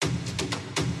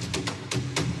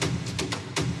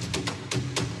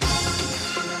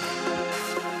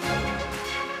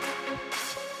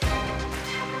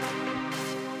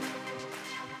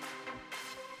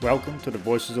Welcome to the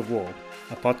Voices of War,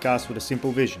 a podcast with a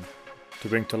simple vision to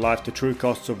bring to life the true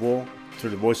costs of war through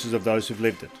the voices of those who've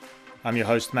lived it. I'm your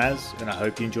host Maz, and I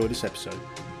hope you enjoy this episode.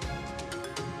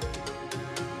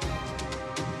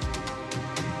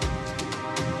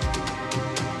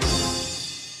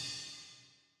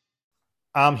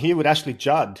 I'm here with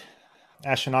Judd.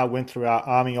 Ash and I went through our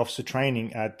Army officer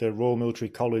training at the Royal Military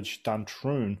College,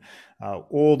 Duntroon,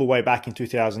 all the way back in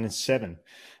 2007.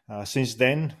 Since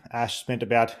then, Ash spent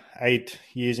about 8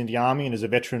 years in the Army and is a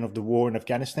veteran of the war in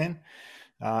Afghanistan.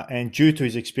 And due to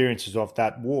his experiences of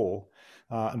that war,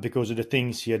 and because of the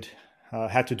things he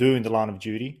had to do in the line of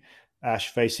duty,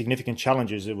 Ash faced significant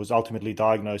challenges and was ultimately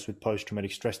diagnosed with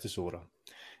post-traumatic stress disorder.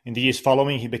 In the years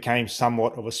following, he became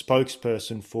somewhat of a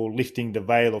spokesperson for lifting the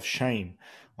veil of shame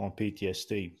on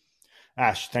PTSD.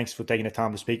 Ash, thanks for taking the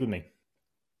time to speak with me.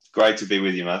 Great to be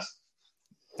with you, Matt.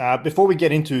 Before we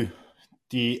get into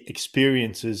the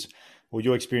experiences or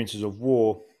your experiences of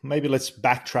war, maybe let's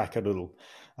backtrack a little.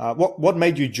 What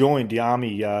made you join the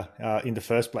Army in the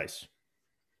first place?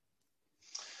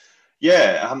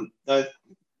 Yeah,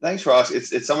 thanks for asking.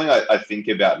 It's something I think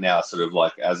about now, sort of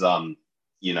like as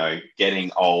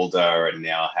getting older and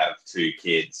now have 2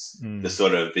 kids. The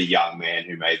sort of the young man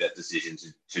who made that decision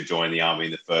to join the Army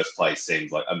in the first place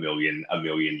seems like a million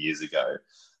years ago.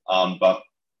 But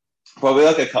probably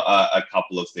like a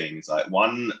couple of things. Like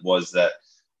one was that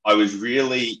I was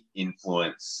really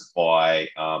influenced by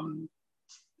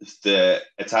the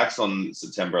attacks on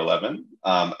September 11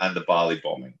 and the Bali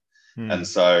bombing. And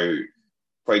so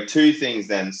probably 2 things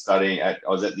then I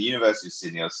was at the University of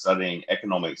Sydney. I was studying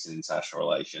economics and international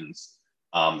relations.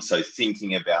 So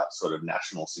thinking about sort of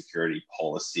national security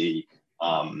policy,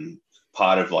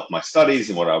 part of like my studies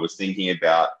and what I was thinking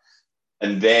about.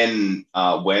 And then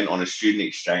went on a student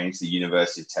exchange to the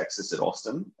University of Texas at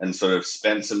Austin and sort of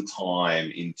spent some time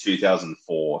in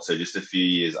 2004. So just a few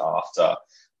years after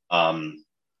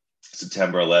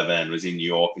September 11, was in New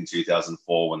York in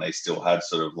 2004 when they still had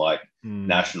sort of like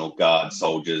National Guard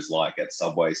soldiers like at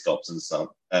subway stops and stuff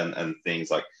and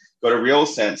things. Like got a real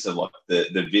sense of like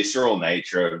the visceral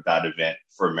nature of that event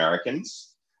for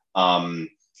Americans.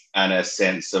 And a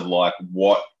sense of like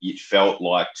what it felt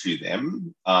like to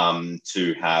them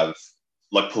to have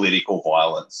like political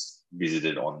violence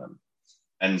visited on them.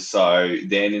 And so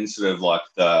then in sort of like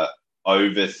the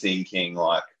overthinking,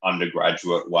 like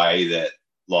undergraduate way that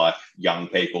like young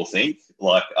people think,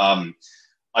 like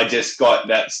I just got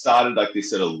that started like this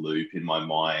sort of loop in my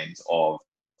mind of,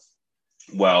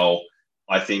 well,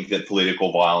 I think that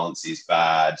political violence is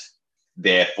bad.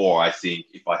 Therefore, I think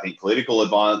if I think political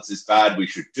violence is bad, we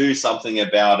should do something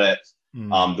about it.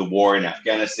 The war in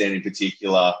Afghanistan in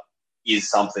particular is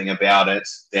something about it.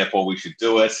 Therefore, we should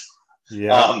do it.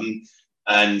 Yeah.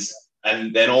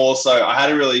 And then also I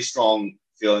had a really strong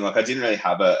feeling like I didn't really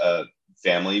have a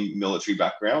family military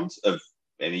background of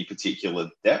any particular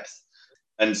depth.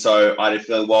 And so I had a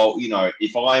feeling, well,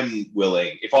 if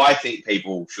I think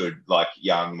people should, like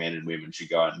young men and women should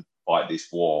go and fight this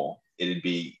war, it'd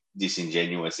be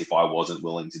disingenuous if I wasn't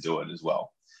willing to do it as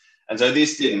well. And so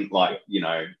this didn't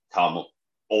come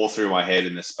all through my head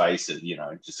in the space of,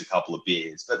 just a couple of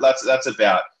beers, but that's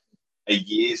about a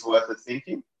year's worth of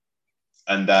thinking.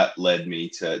 And that led me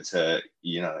to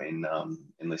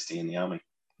enlisting in the Army.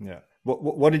 Yeah.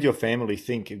 What did your family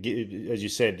think? As you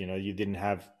said, you didn't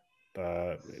have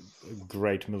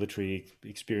great military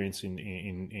experience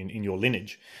in your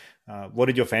lineage. What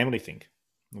did your family think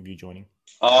of you joining?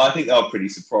 I think they were pretty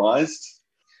surprised.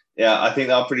 Yeah, I think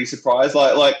they were pretty surprised.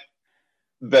 But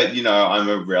I'm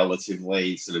a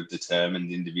relatively sort of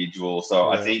determined individual,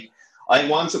 so yeah. I think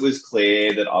once it was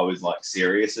clear that I was like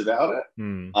serious about it,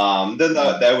 then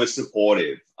they were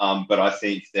supportive. But I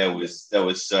think there was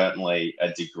certainly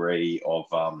a degree of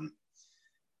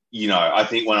I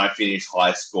think when I finished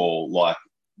high school, like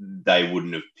they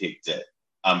wouldn't have picked it,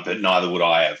 but neither would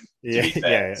I have. To be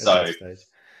fair. Yeah. So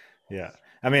yeah.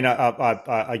 I mean,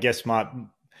 I guess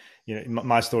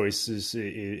my story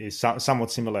is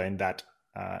somewhat similar in that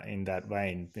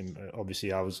vein. And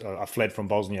obviously, I fled from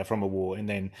Bosnia from a war, and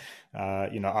then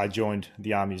I joined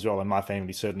the Army as well. And my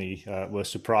family certainly were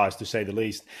surprised, to say the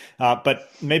least.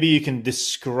 But maybe you can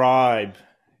describe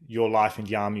your life in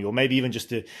the Army, or maybe even just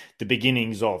the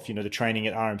beginnings of the training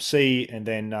at RMC, and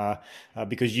then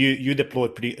because you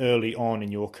deployed pretty early on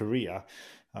in your career.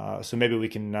 So maybe we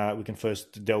can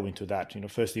first delve into that.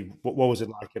 Firstly, what was it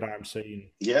like at RMC?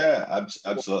 Yeah,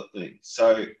 absolutely.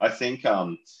 So I think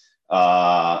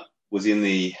was in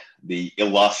the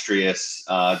illustrious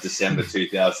December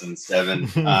 2007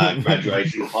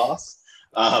 graduation class,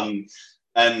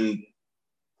 and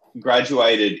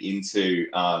graduated into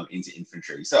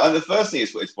infantry. So the first thing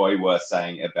it's probably worth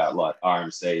saying about like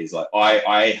RMC is like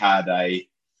I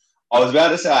was about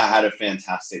to say I had a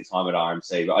fantastic time at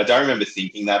RMC, but I don't remember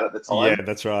thinking that at the Yeah, time.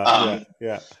 that's right. Um,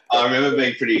 Yeah. I remember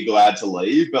being pretty glad to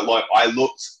leave, but like I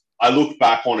look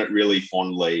back on it really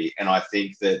fondly, and I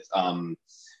think that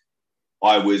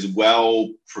I was well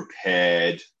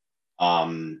prepared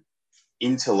um,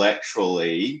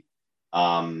 intellectually.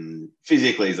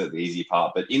 Physically is like the easy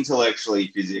part, but intellectually,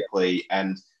 physically,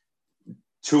 and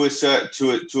to a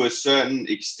certain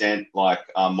extent, like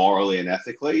morally and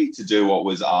ethically, to do what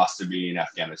was asked of me in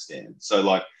Afghanistan. So,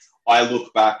 like, I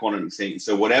look back on it and think,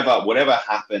 so whatever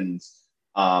happened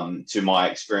to my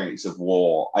experience of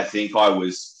war, I think I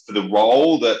was for the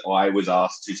role that I was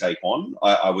asked to take on.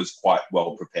 I was quite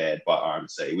well prepared by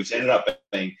RMC, which ended up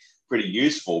being pretty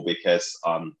useful because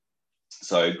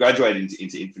so graduated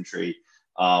into infantry.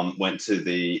 Went to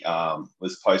the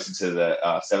was posted to the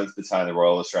 7th Battalion of the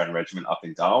Royal Australian Regiment up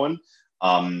in Darwin,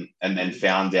 and then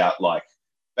found out like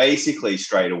basically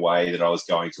straight away that I was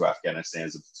going to Afghanistan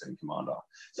as a platoon commander.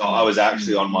 So I was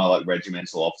actually on my like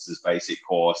regimental officers basic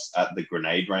course at the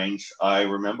grenade range. I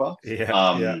remember.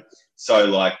 Yeah. Yeah. So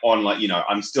like on like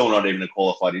I'm still not even a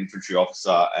qualified infantry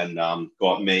officer, and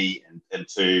got me and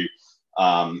two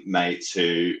mates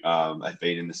who had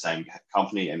been in the same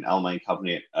company, an Almain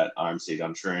company at RMC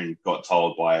Duntroon, got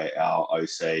told by our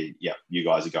OC, yeah, you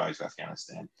guys are going to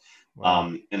Afghanistan.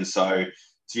 Wow. And so,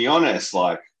 to be honest,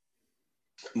 like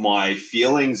my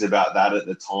feelings about that at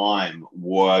the time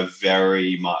were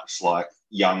very much like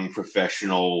young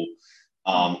professional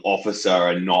officer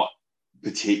and not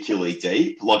particularly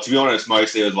deep. Like, to be honest,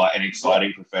 mostly it was like an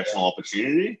exciting professional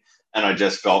opportunity. And I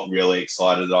just felt really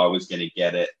excited that I was going to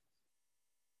get it,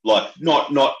 like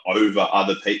not over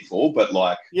other people, but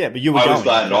like Yeah, but you were I was going.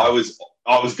 glad Yeah.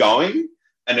 I was going,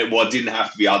 and it didn't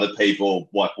have to be other people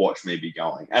like watch me be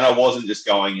going, and I wasn't just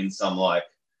going in some like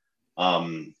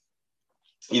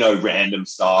random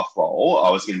staff role.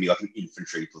 I was going to be like an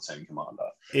infantry platoon commander.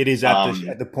 It is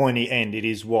at the pointy end. It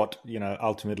is what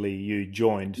ultimately you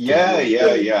joined to.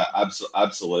 Yeah,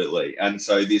 absolutely. And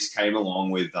so this came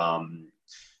along with our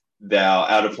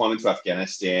deployment to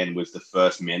Afghanistan was the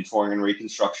first mentoring and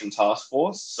reconstruction task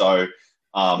force. So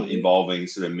involving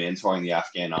sort of mentoring the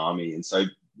Afghan army. And so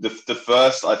the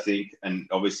first, I think, and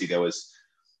obviously there was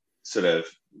sort of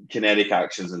kinetic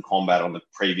actions and combat on the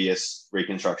previous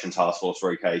reconstruction task force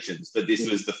rotations, but this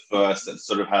was the first that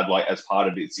sort of had like as part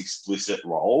of its explicit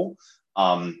role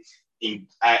in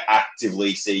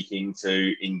actively seeking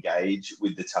to engage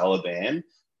with the Taliban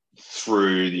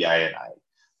through the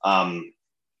ANA.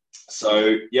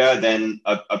 So yeah, then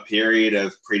a period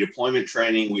of pre-deployment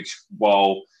training, which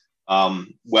while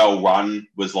well run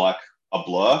was like a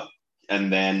blur.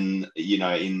 And then,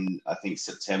 in I think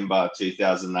September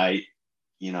 2008,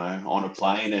 on a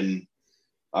plane, and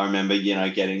I remember,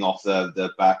 getting off the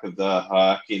back of the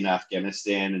Herc in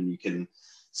Afghanistan, and you can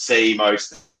see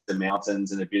most of the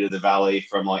mountains and a bit of the valley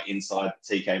from like inside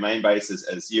TK main base,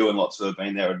 as you and lots who have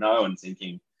been there would know, and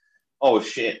thinking, oh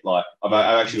shit, like I've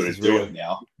actually got to do it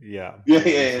now. Yeah.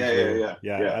 Yeah,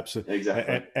 Absolutely.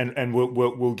 exactly. And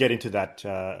we'll get into that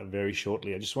very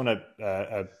shortly. I just want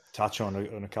to touch on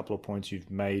a couple of points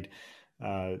you've made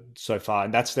so far,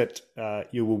 and that's that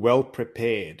you were well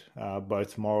prepared,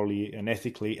 both morally and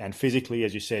ethically, and physically,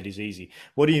 as you said, is easy.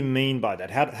 What do you mean by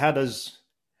that?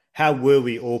 How were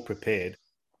we all prepared?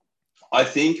 I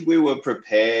think we were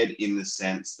prepared in the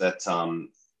sense that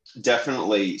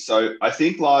definitely. So I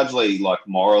think largely like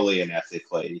morally and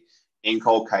ethically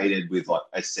inculcated with like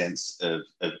a sense of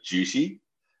duty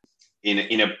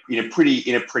in a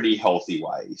pretty healthy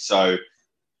way. So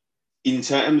in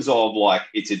terms of like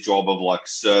it's a job of like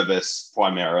service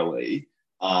primarily,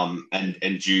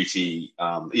 and duty,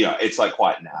 it's like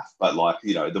quite naff, but like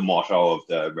the motto of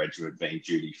the regiment being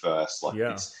duty first. Like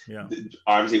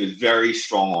RMC was very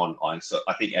strong on so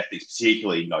I think ethics,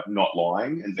 particularly not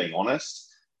lying and being honest,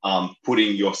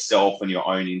 putting yourself and your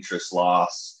own interests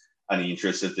last, and the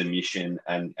interests of the mission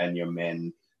and your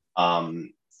men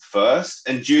first,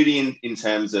 and duty in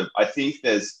terms of I think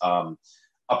there's a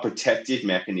protective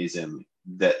mechanism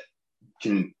that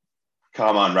can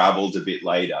come unraveled a bit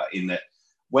later, in that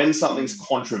when something's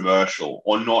controversial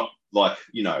or not, like,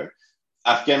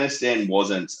 Afghanistan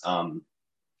wasn't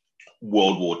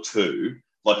World War II.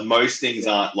 Like most things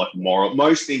aren't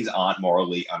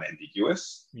morally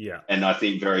unambiguous. Yeah. And I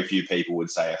think very few people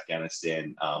would say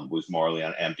Afghanistan was morally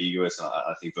unambiguous. And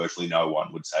I think virtually no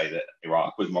one would say that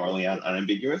Iraq was morally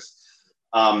unambiguous.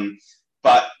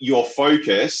 But your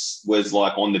focus was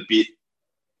like on the bit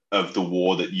of the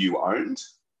war that you owned.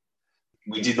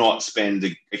 we did not spend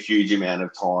a huge amount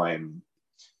of time.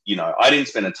 I didn't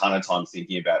spend a ton of time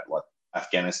thinking about like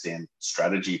Afghanistan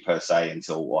strategy per se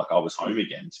until like I was home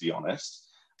again, to be honest.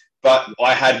 But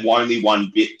I had only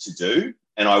one bit to do,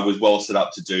 and I was well set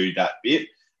up to do that bit.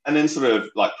 And then sort of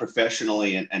like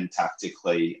professionally and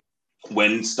tactically,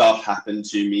 when stuff happened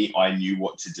to me, I knew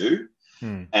what to do.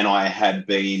 And I had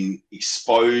been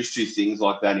exposed to things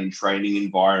like that in training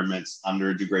environments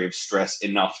under a degree of stress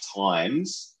enough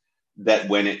times that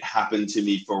when it happened to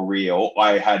me for real,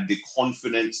 I had the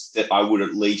confidence that I would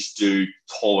at least do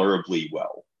tolerably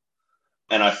well.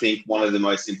 And I think one of the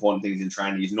most important things in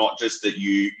training is not just that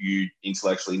you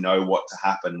intellectually know what to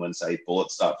happen when, say,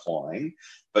 bullets start flying,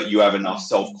 but you have enough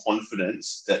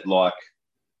self-confidence that like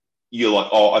you're like,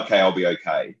 oh, okay, I'll be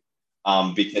okay.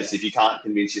 Because if you can't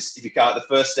the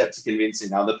first step to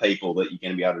convincing other people that you're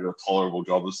going to be able to do a tolerable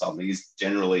job of something is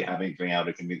generally being able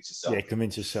to convince yourself. Yeah,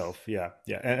 convince yourself. Yeah.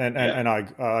 And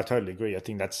I totally agree. I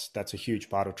think that's a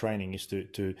huge part of training is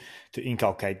to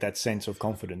inculcate that sense of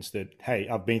confidence that, hey,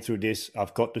 I've been through this,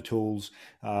 I've got the tools,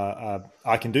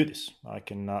 I can do this, I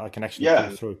can actually pull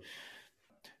through.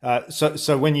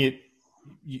 So when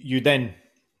you then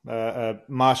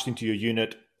marched into your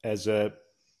unit as a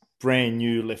brand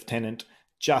new lieutenant,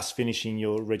 just finishing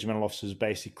your regimental officer's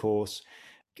basic course,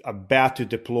 about to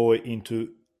deploy into,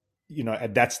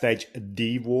 at that stage, a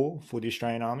D war for the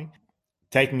Australian Army,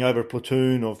 taking over a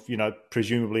platoon of,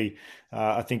 presumably,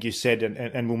 I think you said,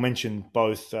 and we'll mention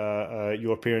both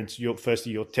your appearance,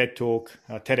 firstly your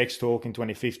TEDx talk in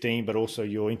 2015, but also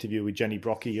your interview with Jenny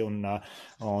Brocky on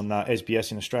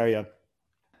SBS in Australia.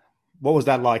 What was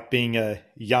that like being a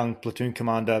young platoon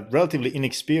commander, relatively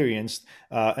inexperienced,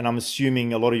 and I'm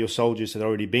assuming a lot of your soldiers had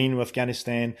already been to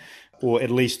Afghanistan, or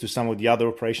at least to some of the other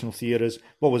operational theatres?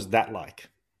 What was that like?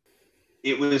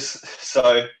 It was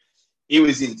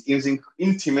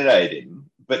intimidating,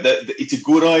 but it's a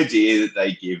good idea that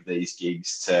they give these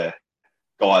gigs to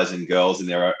guys and girls in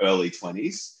their early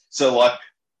 20s. So like,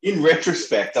 in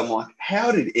retrospect, I'm like,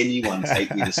 how did anyone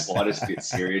take me the slightest bit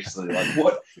seriously? Like,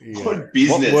 what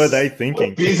business? What were they thinking?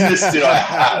 What business did I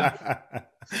have?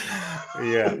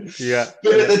 Yeah.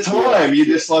 But at the time, you're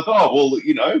just like, oh, well,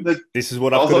 this is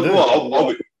what I've got to do.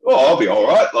 Well, I'll be all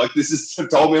right. Like, this is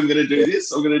told me I'm going to do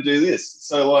this. I'm going to do this.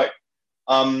 So, like,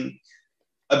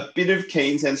 a bit of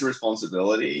keen sense of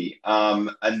responsibility,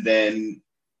 and then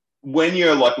when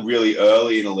you're like really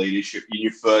early in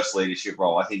your first leadership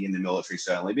role, I think in the military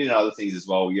certainly, but in other things as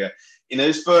well, in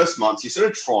those first months, you're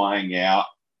sort of trying out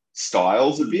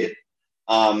styles a bit.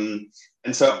 And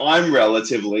so I'm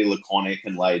relatively laconic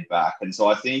and laid back. And so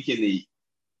I think it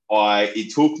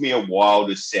took me a while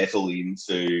to settle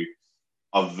into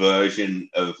a version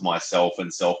of myself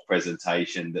and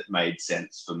self-presentation that made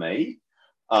sense for me.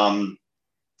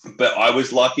 But I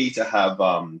was lucky to have,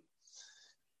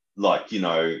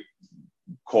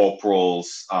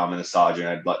 corporals and a sergeant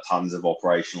had like tons of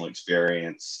operational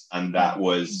experience, and that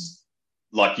was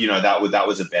like, that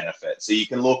was a benefit. So you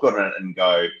can look at it and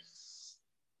go,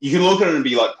 you can look at it and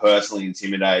be like personally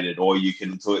intimidated, or you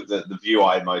can the view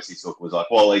I mostly took was like,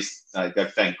 well, at least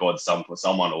thank God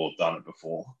someone will have done it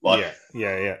before. Like,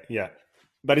 yeah.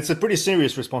 But it's a pretty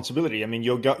serious responsibility. I mean,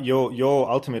 you're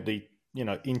ultimately,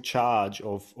 in charge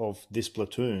of this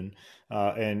platoon,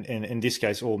 and in this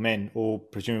case, all men, or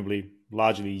presumably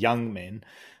largely young men.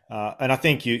 And I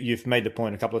think you've made the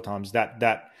point a couple of times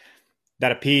that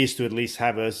appears to at least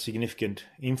have a significant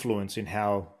influence in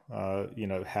how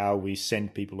how we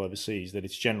send people overseas. That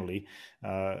it's generally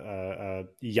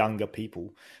younger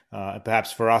people.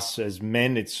 Perhaps for us as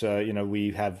men, it's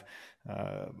we have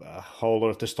a whole lot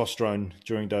of testosterone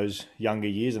during those younger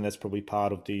years, and that's probably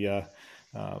part of the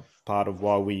part of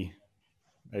why we,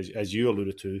 as you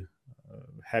alluded to,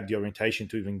 have the orientation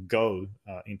to even go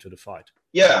into the fight.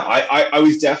 Yeah, I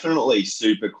was definitely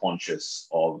super conscious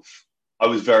of. I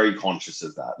was very conscious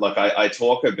of that. Like I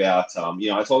talk about,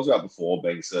 I talked about before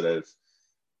being sort of,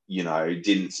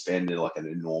 didn't spend like an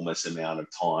enormous amount of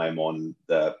time on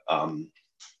the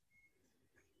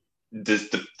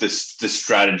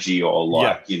strategy or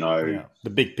like, the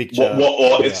big picture.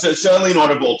 It's certainly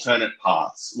not of alternate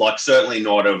paths. Like certainly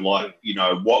not of like,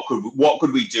 what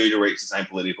could we do to reach the same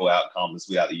political outcomes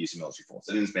without the use of military force?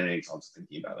 I didn't spend any time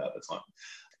thinking about that at the time.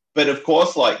 But of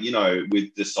course, like,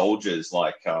 with the soldiers,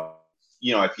 like,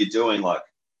 if you're doing like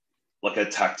a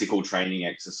tactical training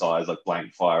exercise, like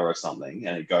blank fire or something,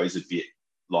 and it goes a bit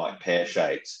like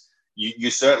pear-shaped,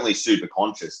 you're certainly super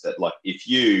conscious that like, if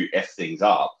you F things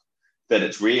up, that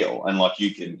it's real, and like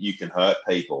you can hurt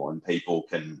people and people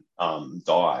can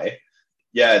die.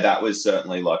 Yeah, that was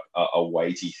certainly like a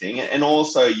weighty thing. And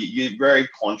also you're very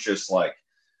conscious, like,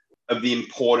 of the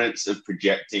importance of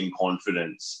projecting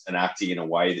confidence and acting in a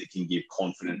way that can give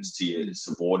confidence to your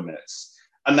subordinates.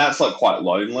 And that's like quite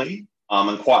lonely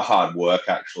and quite hard work,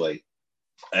 actually.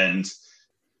 And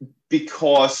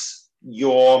because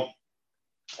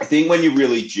I think when you're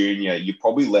really junior, you're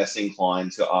probably less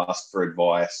inclined to ask for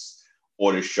advice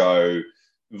or to show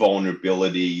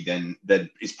vulnerability than that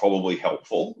is probably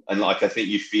helpful. And like, I think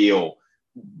you feel,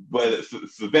 whether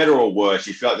for better or worse,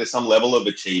 you feel like there's some level of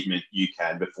achievement you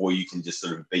can before you can just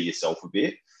sort of be yourself a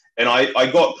bit. And I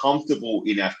got comfortable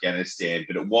in Afghanistan,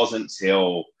 but it wasn't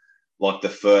till like the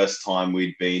first time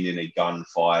we'd been in a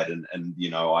gunfight, and you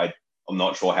know, I'm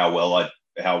not sure how well I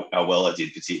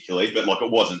did particularly, but like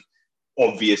it wasn't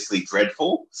obviously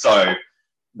dreadful. So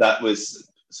that was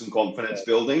some confidence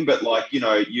building. But like, you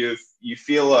know, you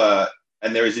feel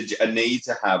and there is a need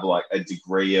to have like a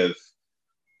degree of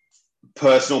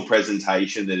personal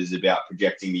presentation that is about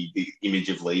projecting the image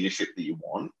of leadership that you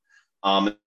want.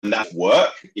 And that's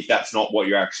work. If that's not what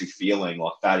you're actually feeling,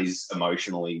 like that is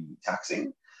emotionally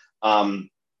taxing. And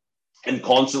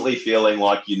constantly feeling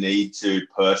like you need to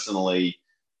personally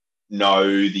know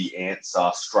the answer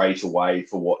straight away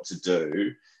for what to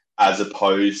do, as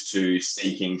opposed to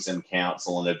seeking some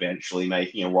counsel and eventually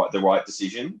making the right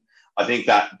decision. I think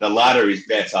that the latter is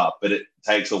better, but it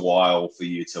takes a while for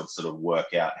you to sort of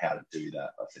work out how to do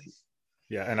that, I think.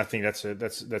 Yeah, and I think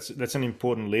that's an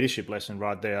important leadership lesson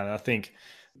right there. And I think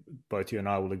both you and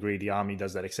I will agree the Army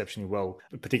does that exceptionally well,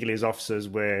 particularly as officers.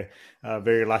 We're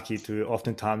very lucky to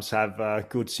oftentimes have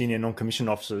good senior non-commissioned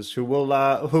officers who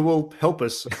will help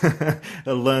us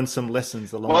learn some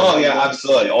lessons along the way. Well, yeah,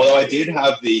 absolutely. Although I did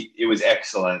have it was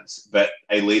excellent, but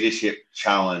a leadership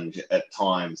challenge at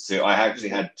times. So I actually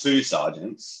had two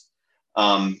sergeants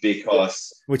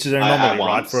because which is an anomaly,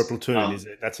 right, for a platoon. Is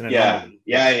it? That's an anomaly.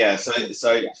 Yeah. So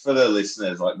for the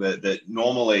listeners, like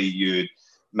normally you'd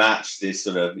match this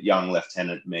sort of young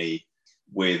lieutenant me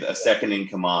with a second in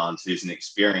command who's an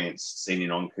experienced senior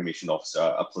non-commissioned officer,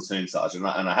 a platoon sergeant,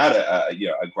 and I had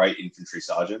a great infantry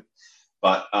sergeant.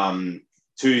 But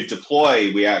to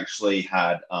deploy, we actually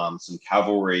had some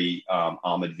cavalry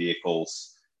armored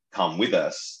vehicles come with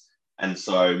us. And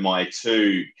so my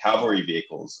two cavalry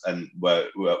vehicles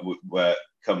were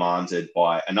commanded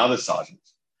by another sergeant.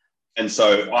 And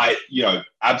so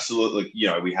absolutely,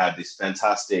 we had this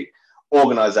fantastic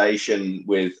organization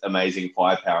with amazing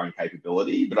firepower and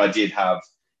capability. But I did have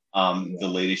the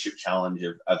leadership challenge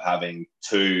of having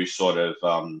to sort of,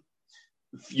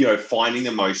 finding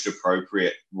the most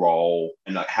appropriate role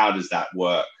and like, how does that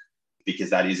work? Because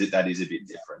that is a bit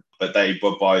different. But they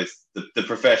were both, the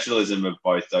professionalism of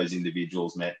both those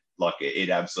individuals meant like it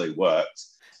absolutely worked.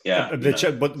 Yeah.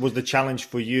 But was the challenge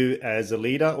for you as a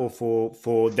leader, or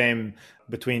for them,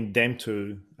 between them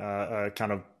two,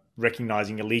 kind of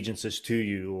recognizing allegiances to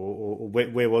you, or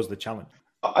where was the challenge?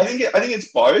 I think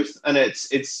it's both, and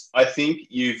I think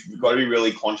you've got to be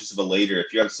really conscious of a leader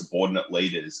if you have subordinate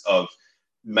leaders of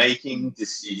making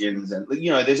decisions, and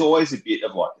there's always a bit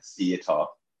of like theatre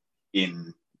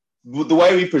in the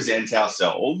way we present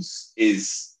ourselves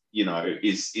is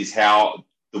how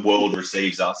the world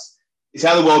receives us. It's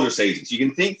how the world receives us. You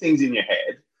can think things in your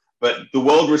head, but the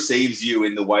world receives you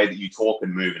in the way that you talk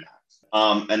and move and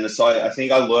act. And so I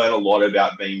think I learned a lot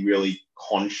about being really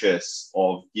conscious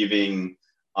of giving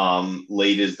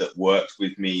leaders that worked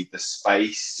with me the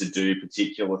space to do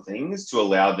particular things, to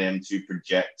allow them to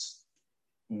project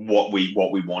what we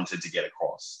wanted to get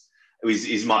across.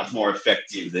 Is much more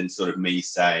effective than sort of me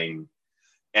saying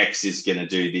X is going to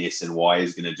do this and Y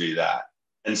is going to do that.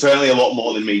 And certainly a lot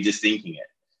more than me just thinking it,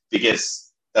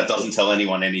 because that doesn't tell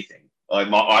anyone anything. I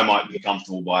might be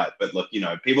comfortable by it, but look,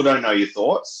 people don't know your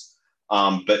thoughts.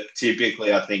 But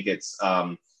typically I think it's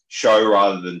show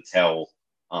rather than tell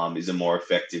is a more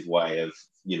effective way of,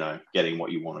 getting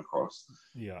what you want across.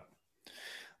 Yeah.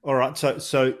 All right.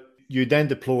 So you then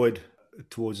deployed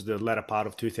towards the latter part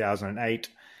of 2008.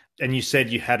 And you said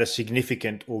you had a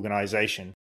significant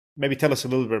organization. Maybe tell us a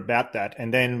little bit about that.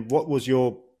 And then what was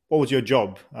your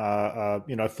job,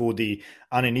 for the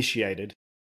uninitiated?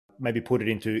 Maybe put it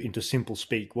into simple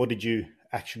speak. What did you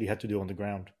actually have to do on the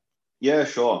ground? Yeah,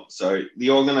 sure. So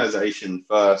the organization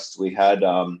first, we had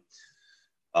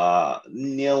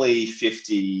nearly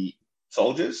 50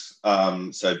 soldiers.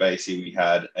 So basically we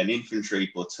had an infantry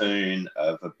platoon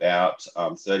of about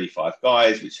 35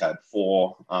 guys, which had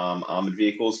 4 armored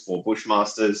vehicles, 4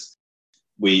 Bushmasters.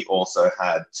 We also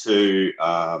had 2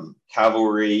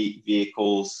 cavalry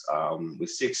vehicles with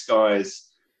 6 guys.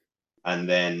 And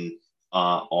then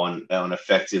on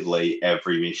effectively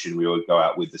every mission, we would go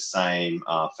out with the same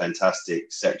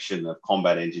fantastic section of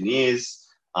combat engineers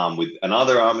with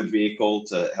another armored vehicle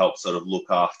to help sort of look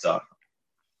after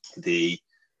the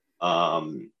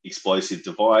explosive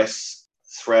device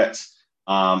threat.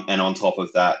 And on top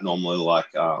of that, normally like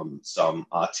some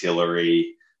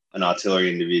artillery, an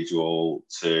artillery individual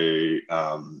to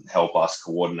help us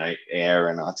coordinate air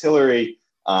and artillery,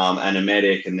 and a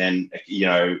medic, and then,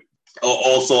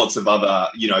 all sorts of other,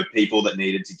 people that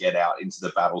needed to get out into the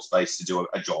battle space to do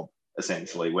a job,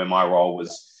 essentially, where my role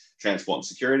was transport and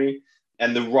security.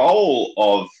 And the role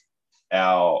of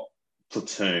our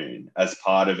platoon as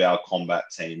part of our combat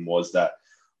team was that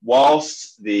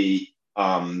whilst the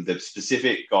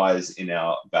specific guys in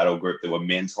our battle group that were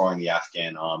mentoring the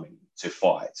Afghan army to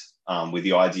fight, with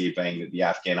the idea being that the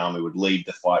Afghan army would lead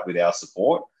the fight with our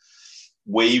support,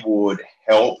 we would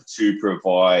help to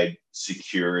provide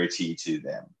security to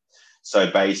them.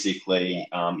 So basically,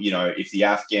 if the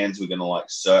Afghans were going to like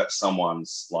search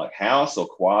someone's like house or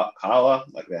kala,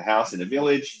 like their house in a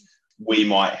village, we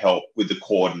might help with the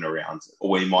cordon around it,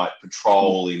 or we might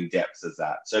patrol in depth of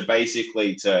that. So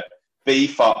basically to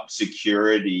beef up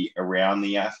security around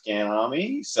the Afghan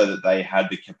army so that they had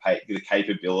the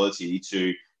capability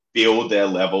to build their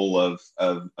level of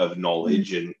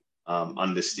knowledge and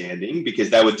understanding, because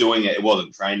they were doing it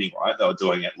wasn't training, right? They were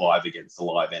doing it live against a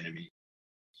live enemy.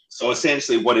 So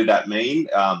essentially, what did that mean?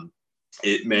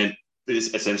 It meant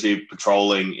essentially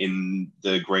patrolling in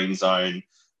the green zone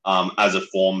as a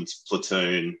formed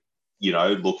platoon,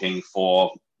 looking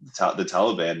for the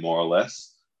Taliban, more or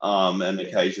less, and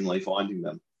occasionally finding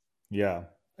them. Yeah.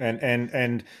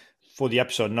 And for the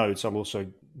episode notes, I'll also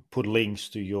put links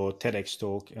to your TEDx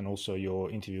talk and also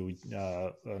your interview with,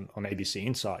 on ABC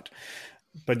Insight.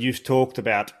 But you've talked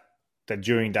about that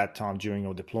during that time, during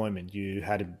your deployment, you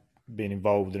had been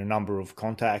involved in a number of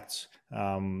contacts,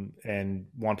 and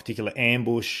one particular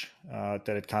ambush that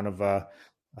it kind of, I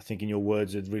think in your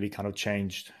words, it really kind of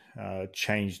changed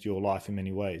your life in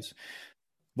many ways.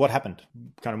 What happened,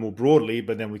 kind of more broadly,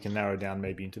 but then we can narrow down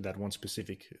maybe into that one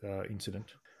specific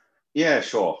incident. Yeah,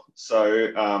 sure.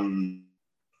 So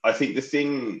I think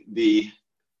the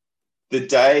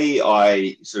day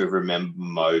I sort of remember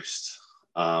most,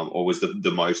 or was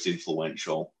the most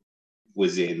influential,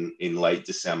 was in late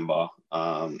December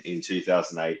in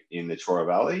 2008 in the Chora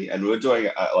Valley, and we were doing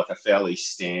a fairly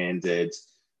standard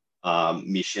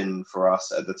mission for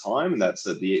us at the time, and that's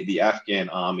that the Afghan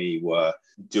army were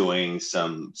doing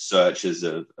some searches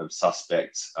of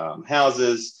suspect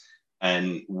houses,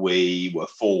 and we were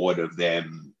forward of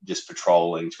them just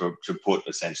patrolling to put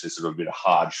essentially sort of a bit of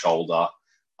hard shoulder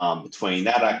between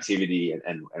that activity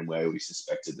and where we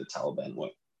suspected the Taliban were.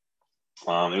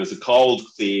 It was a cold,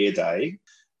 clear day,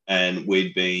 and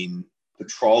we'd been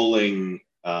patrolling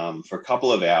for a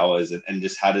couple of hours and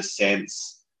just had a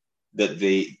sense that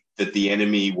the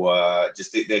enemy were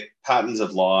just their patterns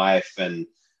of life, and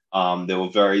there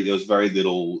was very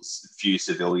few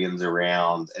civilians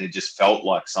around, and it just felt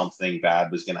like something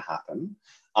bad was going to happen.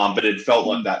 But it felt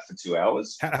like that for 2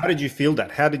 hours. How did you feel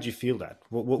that?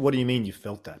 What do you mean you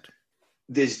felt that?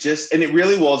 And it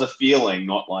really was a feeling,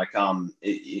 not like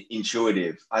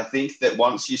intuitive. I think that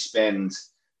once you spend,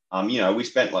 we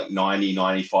spent like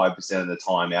 95% of the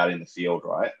time out in the field,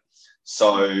 right?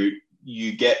 So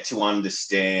you get to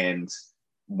understand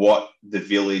what the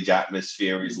village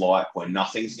atmosphere is like when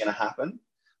nothing's going to happen,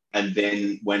 and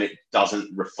then when it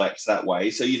doesn't reflect that way.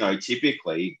 So,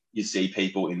 typically you see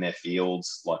people in their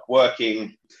fields, like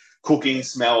working, cooking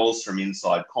smells from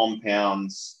inside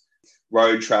compounds,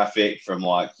 road traffic from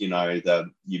the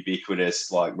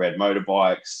ubiquitous red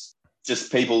motorbikes,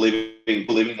 just people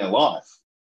living their life.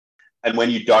 And when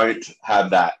you don't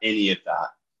have any of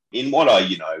that in what are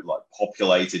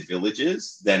populated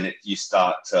villages, then you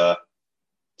start to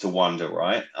wonder,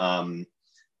 right?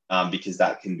 Because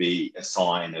that can be a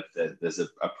sign of there's a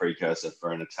precursor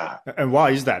for an attack. And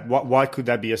why is that? Why could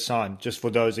that be a sign? Just for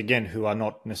those again who are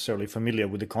not necessarily familiar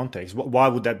with the context, why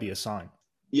would that be a sign?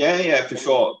 Yeah, for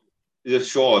sure. Yeah,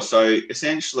 sure. So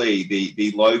essentially,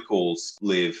 the locals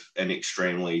live an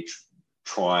extremely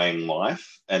trying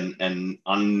life, and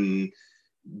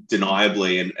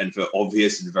undeniably, and for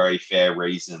obvious and very fair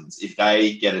reasons, if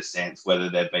they get a sense whether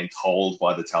they've been told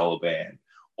by the Taliban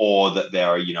or that there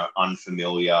are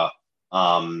unfamiliar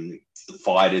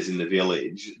fighters in the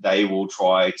village, they will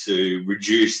try to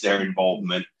reduce their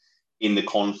involvement in the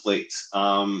conflict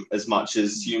as much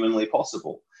as humanly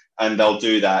possible, and they'll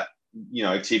do that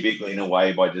typically in a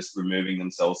way by just removing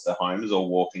themselves to their homes or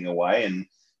walking away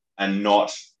and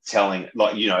not telling,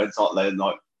 it's not, they're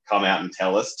not come out and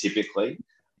tell us typically,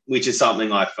 which is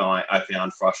something I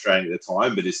found frustrating at the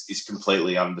time, but is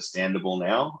completely understandable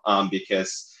now,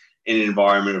 because in an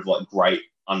environment of great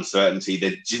uncertainty.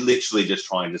 They're literally just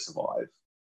trying to survive,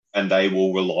 and they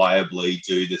will reliably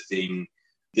do the thing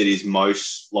that is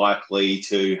most likely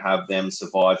to have them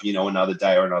survive, another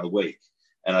day or another week.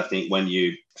 And I think when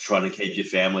you're trying to keep your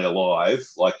family alive,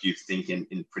 like you think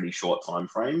in pretty short time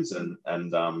frames, and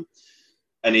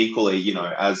equally,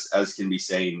 as can be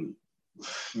seen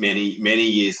many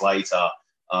years later,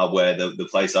 where the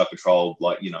place I patrolled,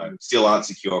 still aren't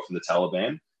secure from the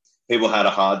Taliban. People had a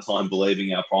hard time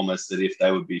believing our promise that if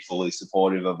they would be fully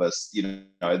supportive of us,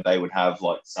 they would have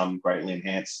some greatly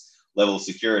enhanced level of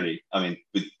security. I mean,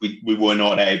 we were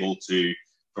not able to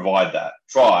provide that.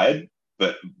 Tried,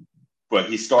 but were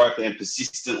historically and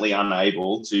persistently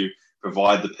unable to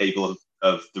provide the people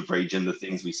of the region the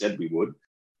things we said we would.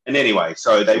 And anyway,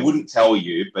 so they wouldn't tell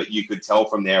you, but you could tell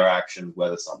from their actions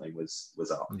whether something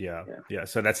was up. Yeah.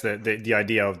 So that's the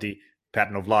idea of the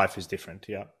pattern of life is different.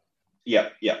 Yeah,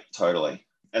 totally.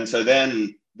 And so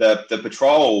then the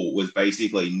patrol was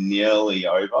basically nearly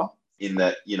over in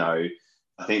that,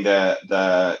 I think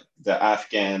the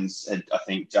Afghans had, I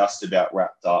think, just about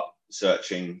wrapped up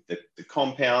searching the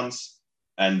compounds.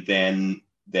 And then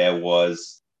there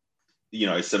was,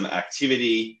 some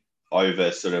activity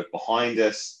over sort of behind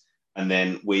us. And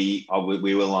then we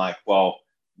were like, well,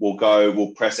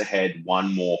 we'll press ahead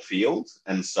one more field.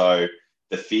 And so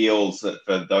the fields that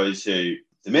for the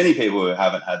many people who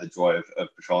haven't had the joy of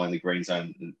patrolling the green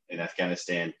zone in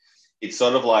Afghanistan, it's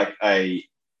sort of like a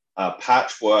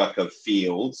patchwork of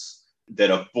fields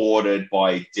that are bordered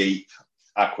by deep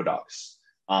aqueducts,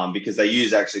 because they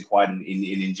use actually quite an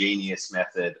ingenious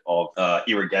method of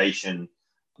irrigation,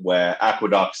 where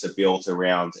aqueducts are built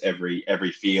around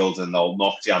every field, and they'll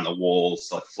knock down the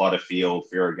walls, like flood a field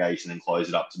for irrigation and close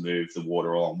it up to move the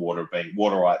water along.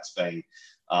 Water rights being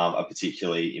a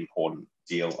particularly important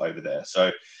deal over there.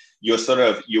 So you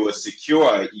were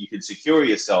secure. You could secure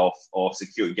yourself or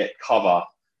get cover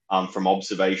from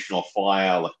observational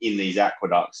fire in these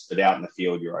aqueducts, but out in the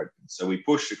field you're open. So we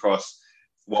pushed across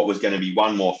what was going to be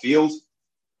one more field,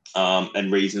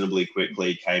 and reasonably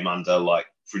quickly came under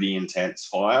pretty intense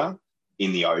fire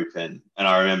in the open. And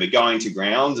I remember going to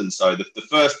ground, and so the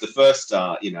first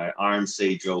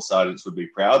RMC drill sergeants would be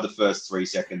proud. The first 3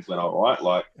 seconds went all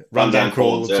right, run down,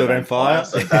 crawl, observe, and fire.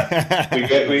 So that,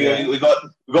 we got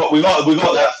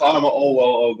that far.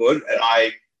 All good. And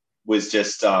I was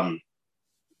just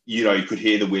you could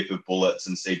hear the whip of bullets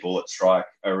and see bullets strike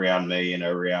around me and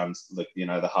around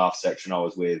the half section I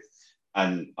was with,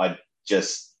 and I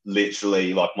just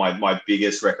literally my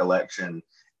biggest recollection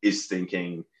is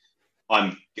thinking,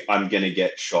 I'm gonna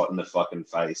get shot in the fucking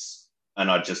face,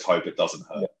 and I just hope it doesn't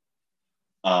hurt.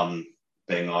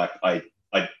 Being I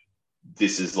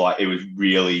this is it was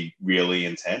really, really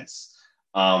intense.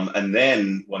 And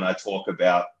then when I talk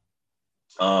about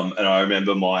and I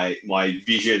remember my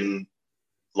vision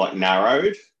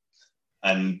narrowed,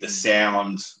 and the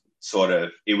sound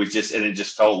it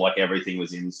just felt like everything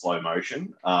was in slow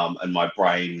motion, and my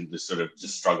brain was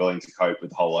just struggling to cope with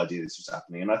the whole idea this was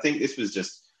happening. And I think this was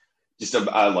just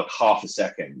half a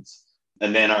second,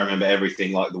 and then I remember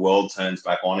everything the world turns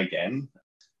back on again,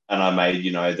 and I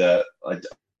made I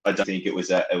don't think it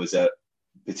was a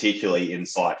particularly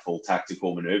insightful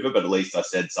tactical maneuver, but at least I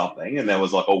said something. And there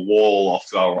was a wall off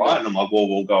to our right, and I'm like, well,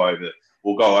 we'll go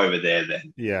over there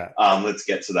then. Yeah. Let's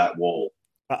get to that wall.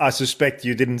 I suspect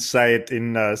you didn't say it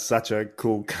in such a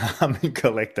cool, calm, and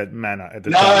collected manner at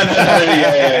the time. No,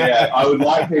 yeah. I would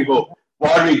like people.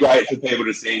 Well, it'd be great for people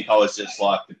to see I was just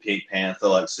the Pink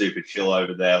Panther, super chill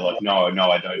over there. No,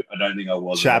 I don't think I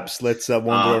was. Chaps, let's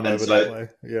wander on over that way.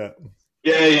 Yeah.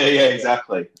 Yeah,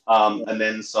 exactly. And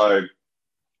then so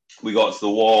we got to the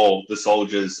wall. The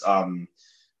soldiers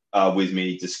with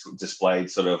me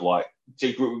displayed relied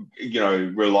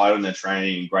on their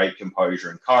training, great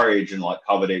composure and courage, and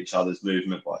covered each other's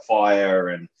movement by fire.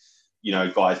 And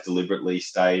guys deliberately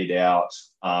stayed out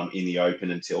in the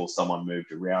open until someone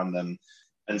moved around them.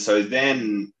 And so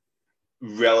then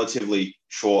relatively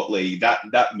shortly,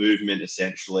 that movement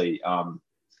essentially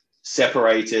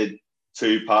separated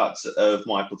two parts of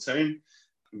my platoon.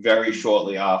 Very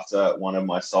shortly after, one of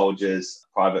my soldiers,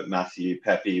 Private Matthew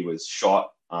Pepe, was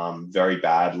shot very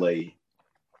badly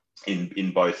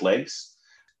in both legs.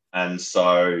 And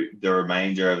so the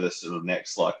remainder of the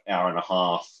next hour and a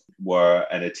half were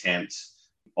an attempt,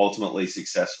 ultimately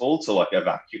successful, to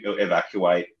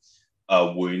evacuate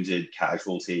a wounded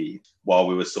casualty while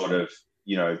we were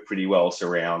pretty well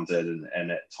surrounded,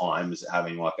 and at times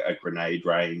having a grenade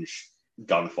range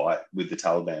gunfight with the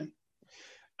Taliban.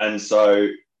 And so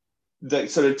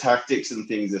the tactics and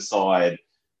things aside,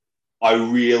 I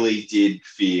really did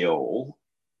feel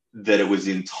that it was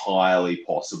entirely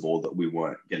possible that we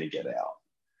weren't going to get out,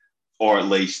 or at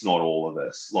least not all of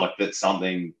us. Like that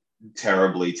something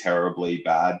terribly, terribly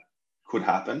bad could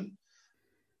happen.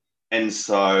 And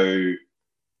so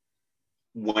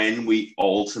when we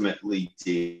ultimately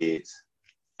did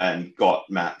and got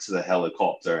Matt to the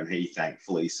helicopter and he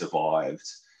thankfully survived,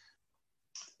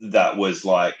 that was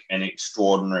like an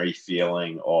extraordinary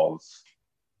feeling of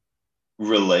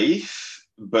relief,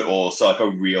 but also like a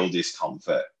real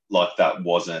discomfort. Like that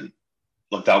wasn't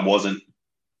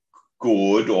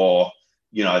good, or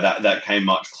that came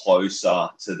much closer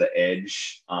to the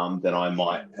edge than I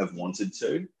might have wanted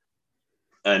to.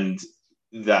 And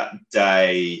that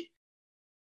day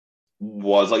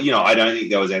was like, I don't think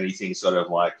there was anything sort of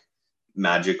like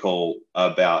magical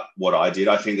about what I did.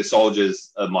 I think the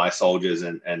soldiers, my soldiers,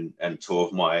 and two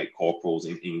of my corporals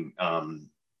in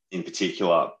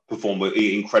particular, performed with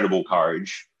incredible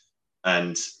courage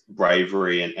and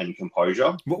bravery and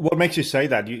composure. What makes you say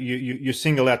that? You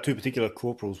single out two particular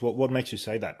corporals. What makes you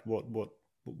say that?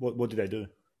 What did they do?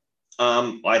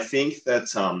 I think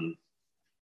that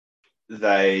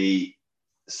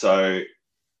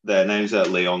their names are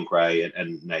Leon Gray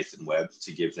and Nathan Webb,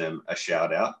 to give them a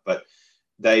shout out, but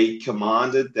they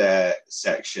commanded their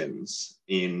sections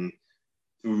in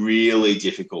really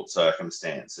difficult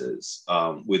circumstances,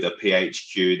 with a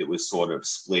PHQ that was sort of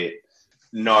split.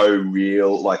 No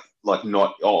real, like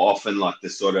not often, like the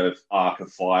sort of arc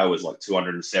of fire was like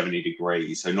 270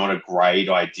 degrees. So not a great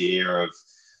idea of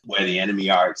where the enemy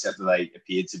are, except that they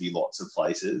appeared to be lots of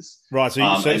places. Right. So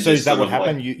is that what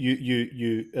happened? Like,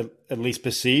 you at least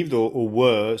perceived or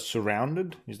were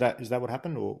surrounded? Is that what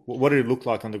happened, or what did it look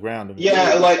like on the ground?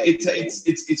 Yeah, like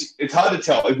it's hard to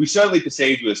tell. We certainly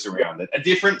perceived we were surrounded. At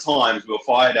different times, we were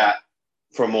fired at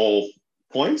from all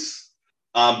points,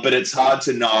 but it's hard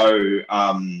to know.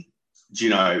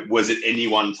 Was it any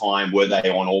one time? Were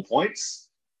they on all points?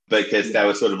 Because they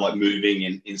were sort of like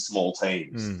moving in small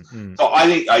teams. So I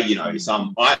think,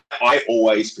 I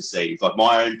always perceive, like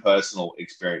my own personal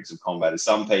experience of combat is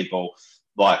some people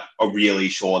like are really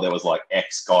sure there was like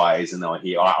X guys and they were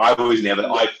here.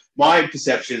 My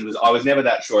perception was I was never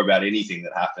that sure about anything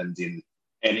that happened in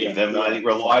any of them. I think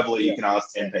reliably you can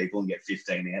ask 10 people and get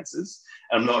 15 answers.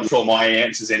 And I'm not sure my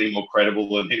answer is any more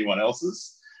credible than anyone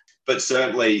else's. But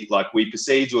certainly, like, we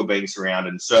perceived we were being surrounded,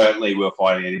 and certainly we were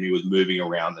fighting an enemy who was moving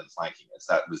around and flanking us.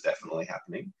 That was definitely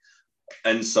happening.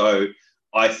 And so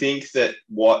I think that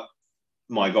what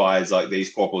my guys, like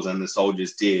these corporals and the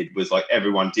soldiers, did was like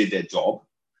everyone did their job.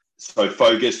 So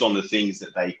focused on the things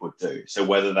that they could do. So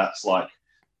whether that's like,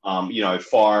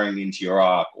 firing into your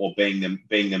arc, or being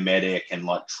the medic and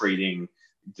like treating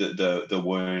the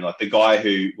wound. Like the guy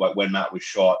who, like when Matt was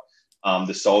shot,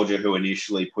 the soldier who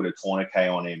initially put a tourniquet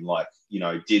on him,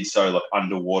 did so like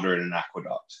underwater in an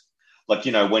aqueduct. Like,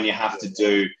 when you have to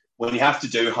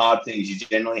do hard things, you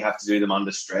generally have to do them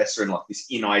under stress or in like this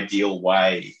unideal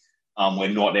way, where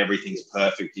not everything's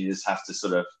perfect. You just have to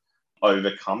sort of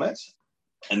overcome it.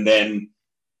 And then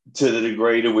to the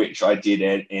degree to which I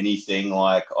did anything,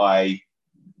 like I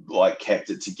like kept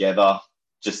it together,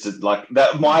 just to like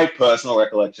that. My personal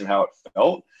recollection, how it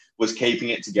felt, was keeping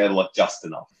it together like just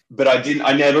enough. But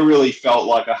I never really felt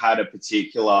like I had a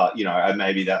particular,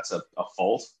 maybe that's a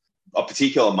fault, a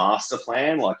particular master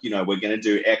plan. Like, we're going to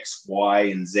do X, Y,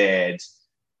 and Z,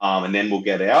 and then we'll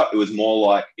get out. It was more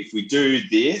like, if we do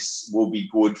this, we'll be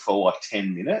good for like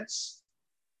 10 minutes.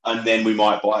 And then we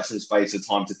might buy some space of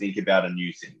time to think about a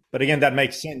new thing. But again, that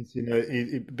makes sense,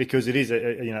 because it is,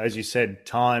 as you said,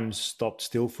 time stopped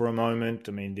still for a moment.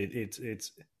 I mean,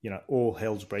 it's all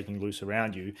hell's breaking loose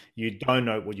around you. You don't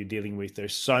know what you're dealing with.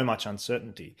 There's so much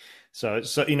uncertainty. So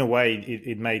in a way,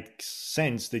 it makes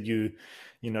sense that your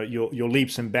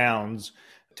leaps and bounds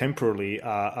temporarily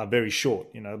are very short.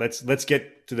 Let's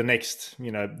get to the next.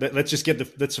 Let's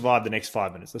survive the next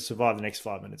 5 minutes. Let's survive the next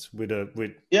 5 minutes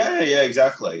Yeah,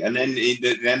 exactly. And then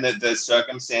the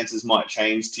circumstances might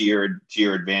change to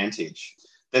your advantage.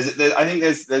 I think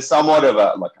there's somewhat of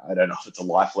a, like, I don't know if it's a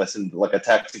life lesson, but like a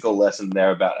tactical lesson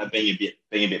there about being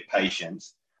a bit patient,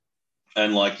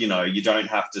 and like you don't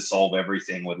have to solve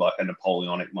everything with like a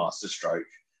Napoleonic masterstroke.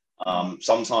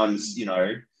 Sometimes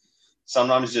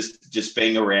just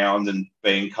being around and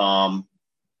being calm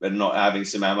and not having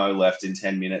some ammo left in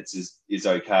 10 minutes is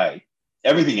okay.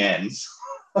 Everything ends.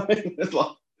 I mean, it's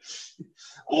like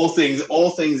all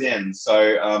things end.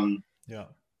 So yeah.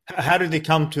 How did it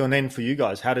come to an end for you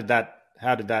guys? How did that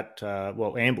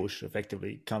ambush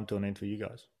effectively come to an end for you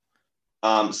guys?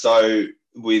 So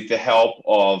with the help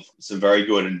of some very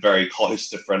good and very close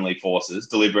to friendly forces,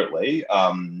 deliberately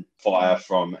fire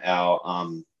from our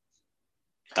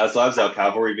as well as our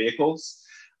cavalry vehicles.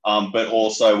 But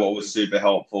also, what was super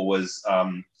helpful was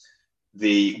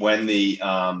when the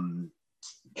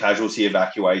casualty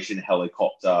evacuation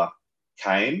helicopter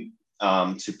came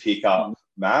to pick up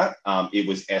Matt. It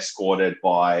was escorted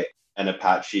by an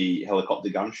Apache helicopter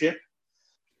gunship.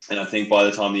 And I think by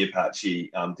the time the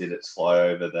Apache did its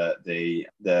flyover,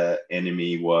 the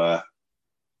enemy were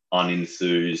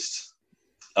unenthused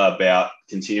about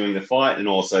continuing the fight, and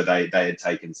also they had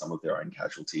taken some of their own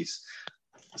casualties.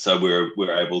 So we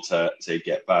were able to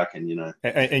get back, and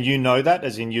And you know that,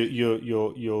 as in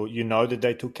you know that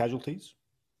they took casualties,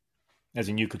 as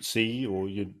in you could see, or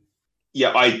you.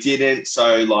 Yeah, I didn't.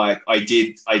 So like I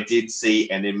did see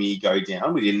enemy go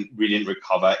down. We didn't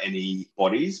recover any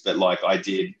bodies, but like I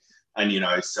did, and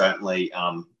certainly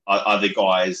other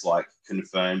guys like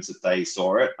confirmed that they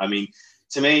saw it. I mean,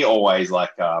 to me, always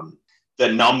like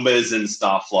the numbers and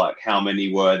stuff, like how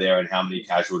many were there and how many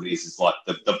casualties, is like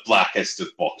the blackest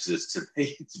of boxes to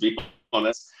me, to be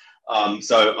honest.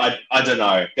 So I don't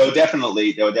know. There were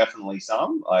definitely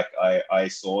some. Like I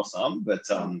saw some, but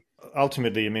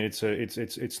ultimately, I mean,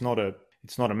 it's not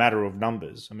a matter of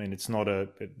numbers. I mean, it's not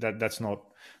that's not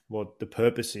what the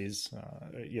purpose is.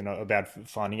 About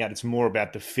finding out. It's more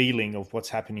about the feeling of what's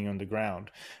happening on the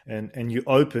ground. And you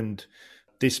opened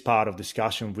this part of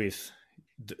discussion with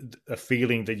a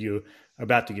feeling that you're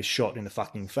about to get shot in the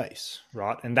fucking face,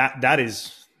 right? And that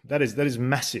is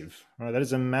massive, right? That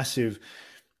is a massive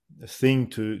thing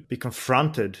to be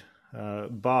confronted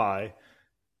by,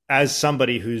 as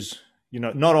somebody who's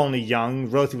not only young,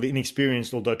 relatively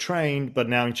inexperienced, although trained, but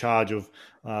now in charge of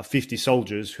 50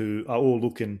 soldiers who are all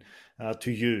looking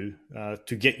to you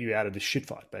to get you out of this shit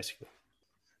fight, basically.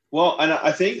 Well, and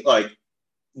I think like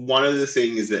one of the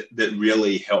things that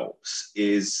really helps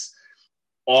is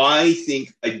I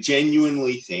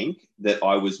genuinely think that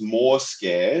I was more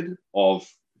scared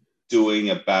of doing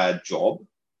a bad job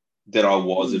than I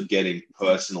was of getting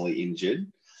personally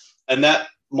injured. And that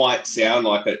might sound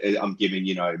like I'm giving,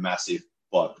 massive,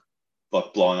 like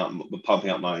blowing up,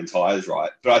 pumping up my own tires,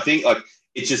 right? But I think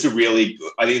it's just a really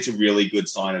good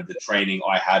sign of the training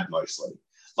I had mostly.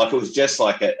 Like it was just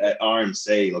like at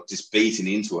RMC, like just beaten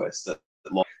into us that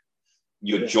like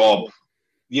your job,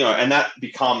 and that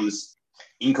becomes,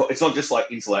 it's not just like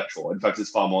intellectual. In fact, it's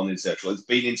far more than intellectual. It's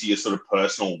beaten into your sort of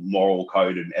personal moral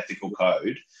code and ethical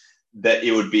code, that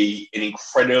it would be an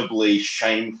incredibly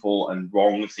shameful and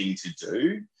wrong thing to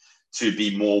do, to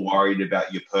be more worried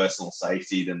about your personal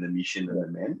safety than the mission and the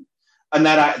men. And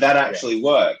that actually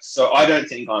works. So I don't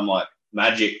think I'm like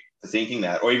magic for thinking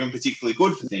that, or even particularly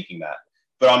good for thinking that.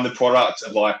 But I'm the product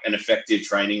of like an effective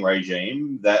training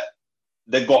regime that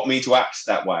got me to act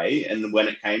that way. And when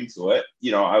it came to it,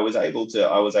 I was able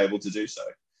to do so.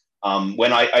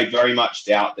 When I very much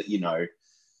doubt that,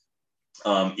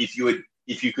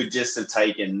 if you could just have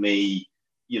taken me,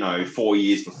 4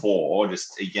 years before,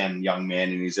 just again, young man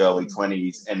in his early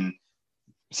 20s, and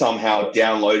somehow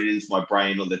downloaded into my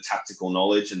brain all the tactical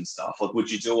knowledge and stuff, like, would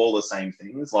you do all the same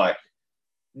things? Like,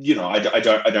 I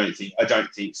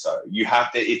don't think so. You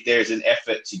have to, if there's an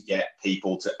effort to get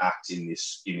people to act in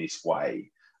this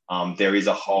way, there is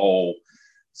a whole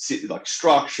like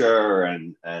structure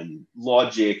and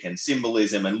logic and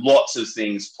symbolism and lots of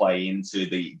things play into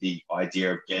the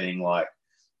idea of getting like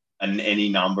any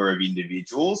number of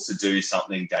individuals to do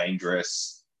something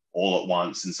dangerous all at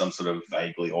once in some sort of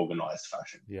vaguely organized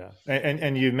fashion. Yeah,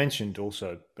 and you mentioned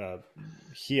also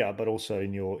here, but also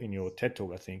in your TED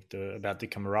talk, I think, about the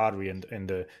camaraderie and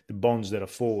the bonds that are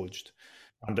forged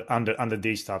under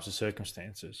these types of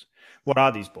circumstances. What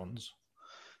are these bonds?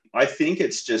 I think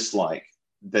it's just like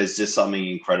there's just something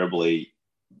incredibly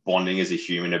bonding as a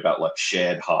human about like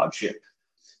shared hardship.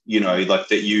 Like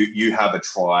that you have a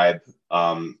tribe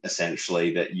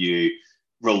essentially that you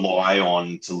rely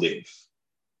on to live.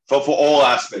 For all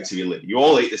aspects of your living. You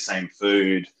all eat the same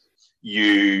food.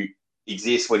 You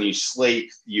exist when you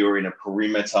sleep. You're in a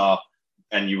perimeter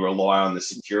and you rely on the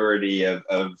security of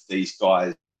these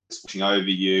guys watching over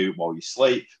you while you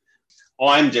sleep.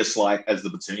 I'm just like, as the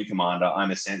platoon commander,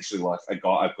 I'm essentially like a guy.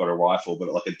 I've got a rifle,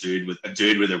 but like a dude with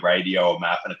a radio, a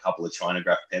map, and a couple of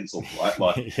Chinograph pencils, right?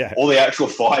 Like yeah. All the actual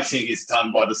fighting is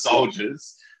done by the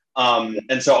soldiers.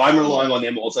 And so I'm relying on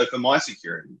them also for my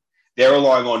security. They're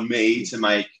relying on me to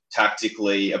make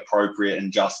tactically appropriate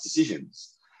and just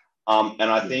decisions. And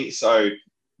I think so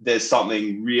there's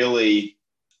something really,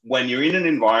 when you're in an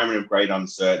environment of great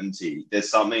uncertainty, there's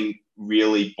something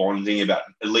really bonding about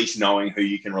at least knowing who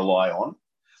you can rely on.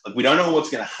 Like, we don't know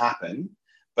what's going to happen,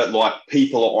 but like,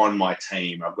 people are on my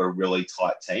team. I've got a really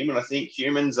tight team. And I think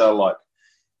humans are like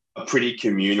a pretty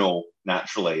communal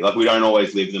naturally. Like we don't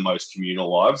always live the most communal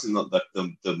lives in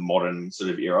the modern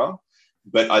sort of era.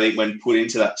 But I think when put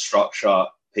into that structure,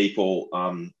 people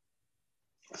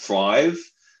thrive.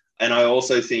 And I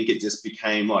also think it just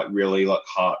became like really like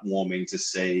heartwarming to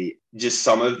see just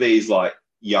some of these like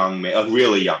young men, like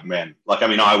really young men. Like, I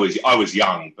mean, I was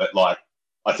young, but like,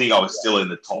 I think I was still in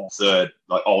the top third,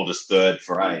 like oldest third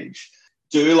for age.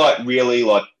 Do like really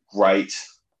like great,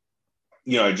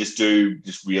 just do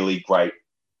just really great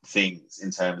things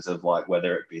in terms of like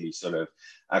whether it be sort of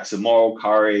acts of moral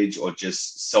courage or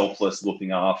just selfless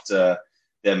looking after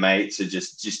their mates, or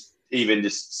just even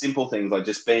just simple things like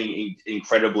just being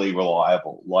incredibly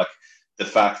reliable. Like the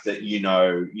fact that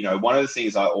one of the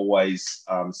things I always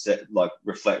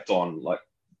reflect on, like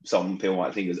some people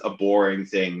might think is a boring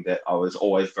thing that I was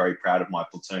always very proud of my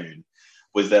platoon,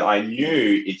 was that I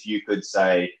knew if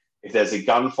there's a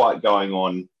gunfight going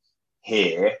on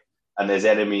here and there's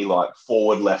enemy like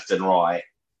forward, left, and right,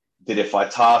 that if I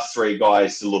task 3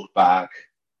 guys to look back,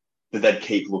 that they'd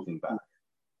keep looking back,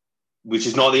 which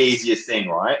is not the easiest thing,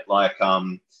 right? Like,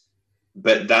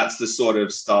 but that's the sort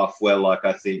of stuff where, like,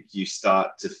 I think you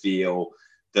start to feel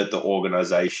that the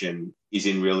organization is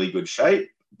in really good shape,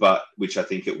 but which I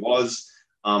think it was.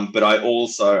 But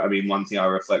one thing I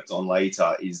reflect on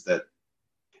later is that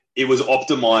it was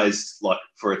optimized like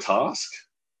for a task.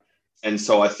 And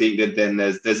so I think that then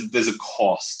there's a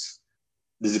cost.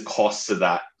 There's a cost to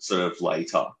that sort of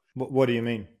later. What do you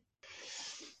mean?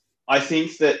 I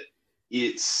think that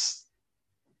it's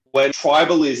when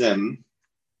tribalism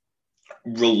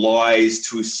relies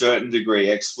to a certain degree,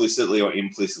 explicitly or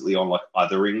implicitly, on like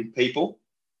othering people.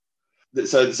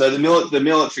 So the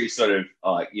military sort of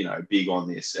big on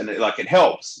this, and it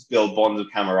helps build bonds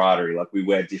of camaraderie. Like we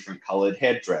wear different coloured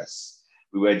headdress,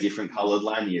 we wear different coloured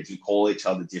lanyards, we call each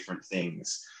other different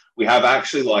things. We have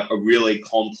actually like a really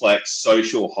complex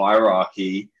social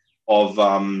hierarchy of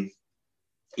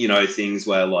things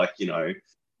where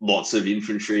lots of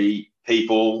infantry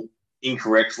people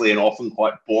incorrectly and often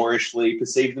quite boorishly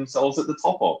perceive themselves at the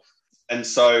top of. And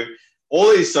so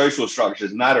all these social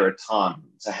structures matter a ton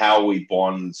to how we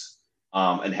bond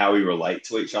and how we relate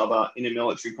to each other in a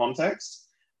military context.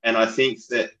 And I think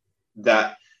that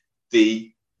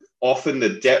often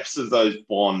the depths of those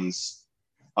bonds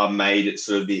are made at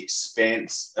sort of the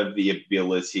expense of the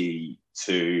ability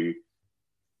to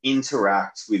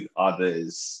interact with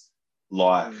others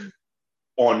like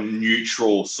on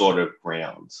neutral sort of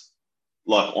ground,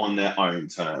 like on their own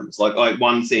terms. Like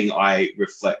one thing I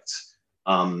reflect,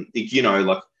 like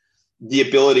the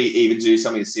ability even to do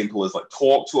something as simple as like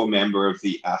talk to a member of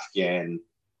the Afghan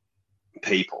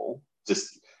people,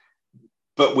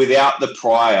 but without the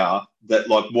prior that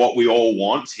like what we all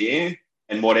want here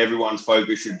and what everyone's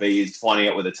focus should be is finding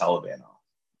out where the Taliban are.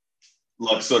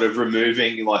 Like sort of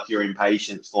removing like your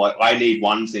impatience for like, I need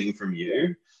one thing from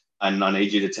you and I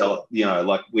need you to tell,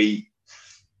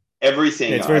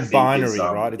 everything. Yeah, it's very binary,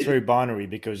 right? It's very binary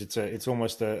because it's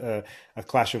almost a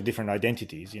clash of different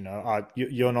identities.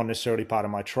 You're not necessarily part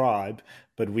of my tribe,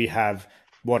 but we have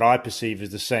what I perceive as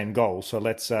the same goal. So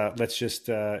let's just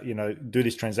do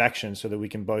this transaction so that we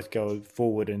can both go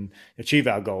forward and achieve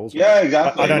our goals. Yeah,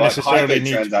 exactly. I don't necessarily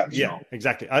need. Yeah,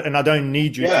 exactly. And I don't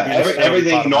need you. Yeah, to be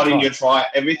everything not in your tribe.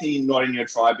 Everything not in your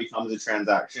tribe becomes a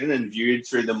transaction and viewed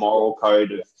through the moral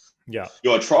code of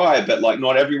your tribe. But like,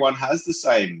 not everyone has the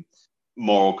same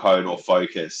moral code or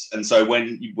focus. And so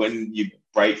when you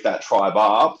break that tribe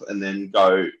up and then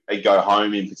go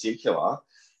home in particular,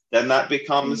 then that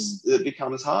becomes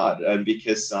hard. And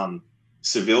because normal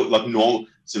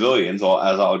civilians, or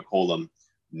as I would call them,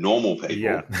 normal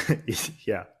people,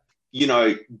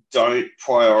 don't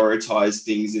prioritize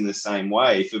things in the same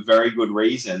way for very good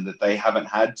reason that they haven't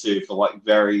had to for like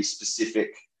very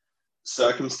specific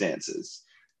circumstances.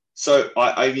 So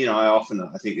I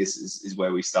think this is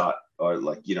where we start, or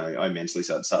I mentally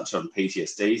start to touch on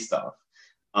PTSD stuff.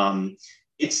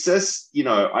 It's just,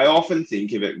 I often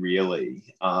think of it really,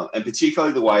 and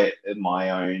particularly the way my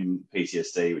own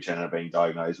PTSD, which ended up being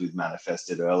diagnosed with,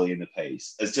 manifested early in the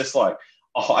piece, as just like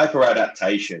a hyper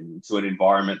adaptation to an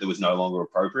environment that was no longer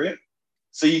appropriate.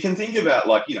 So you can think about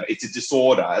it's a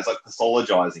disorder as like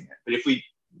pathologizing it. But if we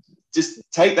just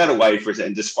take that away for a second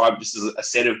and describe just as a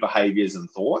set of behaviors and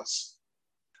thoughts,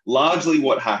 largely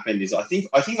what happened is I think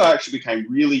I actually became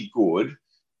really good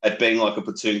at being like a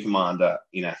platoon commander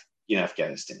in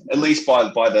Afghanistan, at least by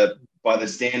the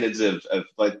standards of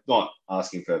like, not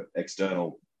asking for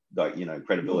external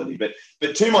credibility,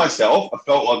 but to myself, I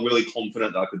felt like really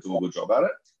confident that I could do a good job at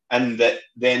it, and that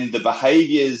then the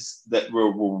behaviors that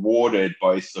were rewarded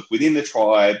both within the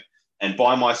tribe and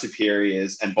by my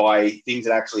superiors and by things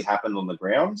that actually happened on the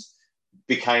ground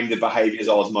became the behaviors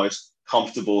I was most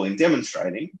comfortable in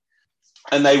demonstrating.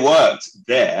 And they worked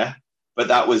there, but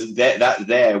that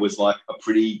there was like a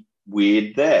pretty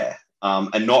weird there,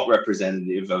 and not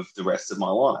representative of the rest of my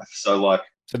life. So like,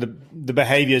 so the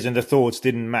behaviors and the thoughts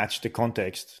didn't match the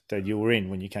context that you were in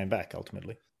when you came back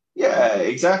ultimately. yeah,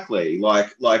 exactly.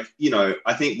 Like, I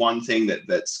think one thing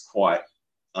that's quite,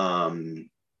 I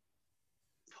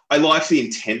liked the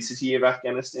intensity of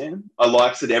Afghanistan. I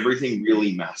liked that everything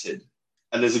really mattered.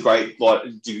 And there's a great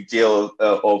deal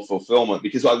of fulfillment,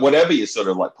 because like whatever your sort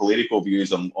of like political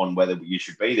views on whether you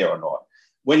should be there or not,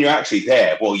 when you're actually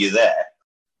there, well, you're there.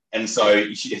 And so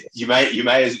you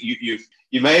may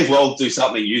as well do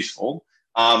something useful,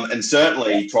 and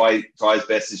certainly try as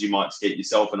best as you might to keep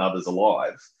yourself and others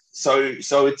alive. So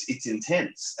it's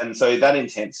intense, and so that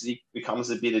intensity becomes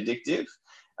a bit addictive,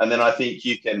 and then I think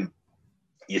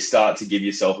you start to give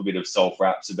yourself a bit of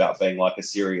self-raps about being like a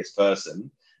serious person.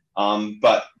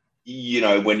 But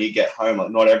when you get home,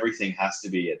 like not everything has to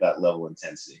be at that level of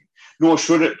intensity, nor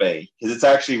should it be, because it's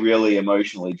actually really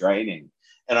emotionally draining.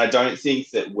 And I don't think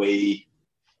that we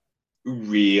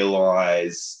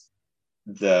realize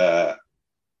the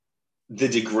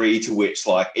degree to which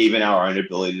like even our own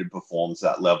ability to perform to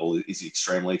that level is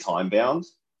extremely time bound.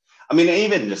 I mean,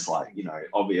 even just like,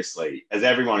 obviously, as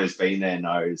everyone who's been there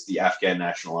knows, the Afghan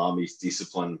National Army's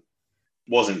discipline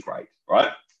wasn't great,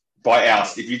 right?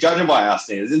 If you judge it by our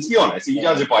standards, and to be honest, if you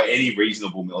judge it by any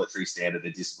reasonable military standard,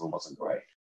 the discipline wasn't great.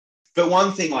 But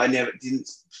one thing I didn't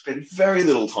spend very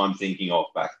little time thinking of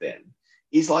back then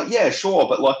is like, yeah, sure,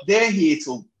 but like they're here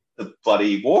till the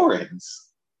bloody war ends,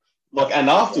 like, and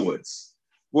afterwards.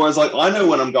 Whereas like I know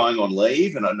when I'm going on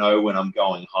leave, and I know when I'm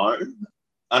going home,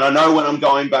 and I know when I'm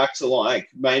going back to like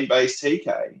main base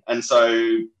TK. And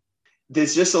so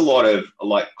there's just a lot of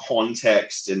like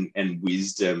context and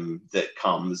wisdom that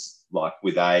comes like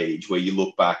with age, where you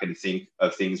look back and think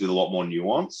of things with a lot more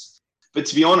nuance. But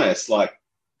to be honest, like,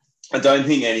 I don't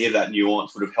think any of that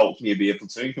nuance would have helped me be a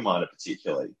platoon commander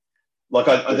particularly. Like,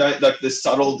 I don't, like, the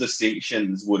subtle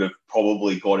distinctions would have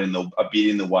probably got a bit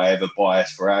in the way of a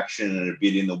bias for action, and a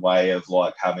bit in the way of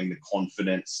like having the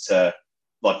confidence to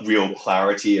like real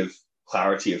clarity of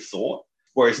thought.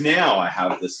 Whereas now I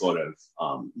have this sort of,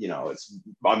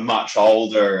 I'm much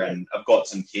older and I've got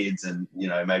some kids, and,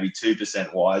 maybe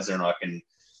 2% wiser, and I can,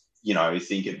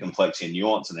 think of complexity and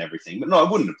nuance and everything. But no, it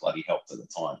wouldn't have bloody helped at the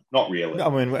time. Not really. I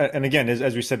mean, and again,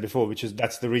 as we said before,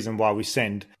 that's the reason why we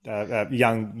send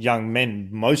young men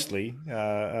mostly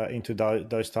into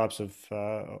those types of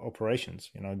operations,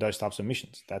 those types of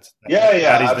missions. That is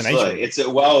absolutely. the nature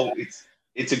of it.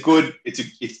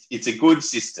 It's a good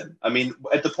system. I mean,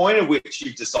 at the point at which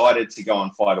you've decided to go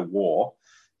and fight a war,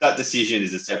 that decision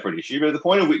is a separate issue. But at the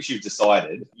point at which you've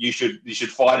decided, you should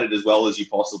fight it as well as you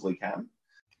possibly can,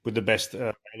 with the best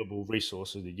available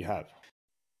resources that you have.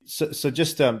 So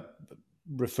just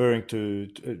referring to,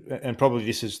 and probably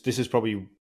this is probably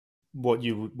what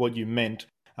you meant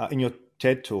in your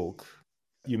TED talk.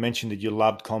 You mentioned that you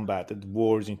loved combat, that the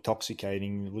war is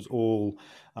intoxicating, it was all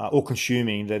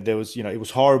consuming, that there was, it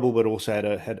was horrible, but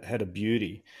also had a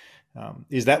beauty.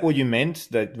 Is that what you meant?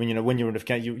 That when you were in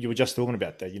Afghanistan, you were just talking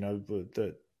about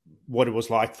that, what it was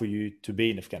like for you to be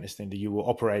in Afghanistan, that you were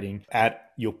operating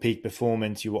at your peak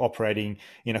performance, you were operating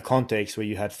in a context where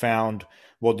you had found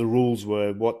what the rules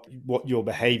were, what your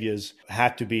behaviors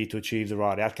had to be to achieve the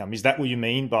right outcome. Is that what you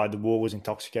mean by the war was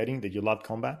intoxicating, that you loved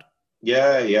combat?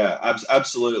 Yeah,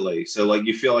 absolutely. So like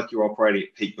you feel like you're operating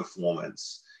at peak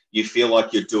performance. You feel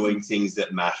like you're doing things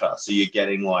that matter. So you're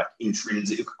getting like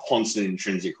constant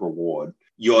intrinsic reward.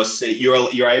 You're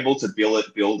able to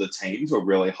build a team to a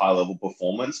really high level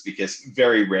performance, because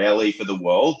very rarely for the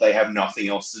world they have nothing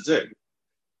else to do.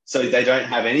 So they don't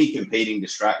have any competing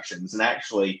distractions, and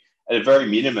actually at a very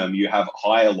minimum you have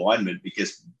high alignment,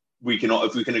 because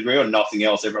if we can agree on nothing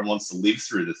else, everyone wants to live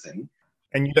through the thing.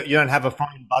 And you don't have a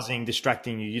phone buzzing,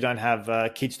 distracting you. You don't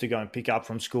have kids to go and pick up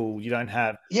from school. You don't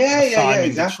have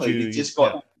exactly. You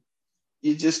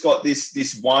just got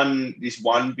this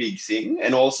one big thing.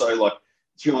 And also, like,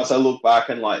 to be honest, I look back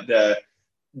and like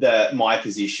my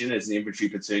position as an infantry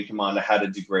platoon commander had a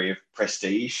degree of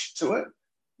prestige to it,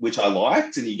 which I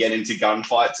liked. And you get into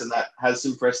gunfights, and that has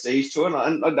some prestige to it.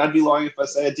 And I'd be lying if I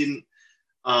say I didn't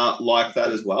like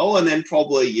that as well. And then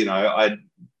probably, I'd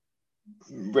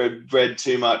read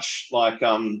too much, like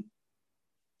like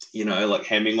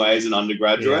Hemingway as an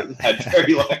undergraduate, and had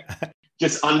very like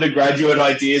just undergraduate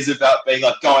ideas about being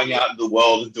like going out in the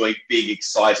world and doing big,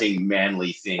 exciting,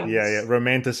 manly things.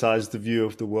 Romanticized the view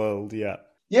of the world. An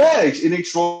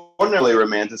extraordinarily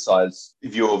romanticized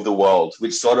view of the world,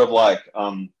 which sort of like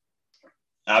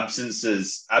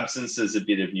absences a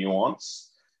bit of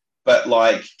nuance, but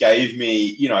like gave me,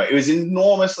 it was an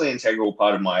enormously integral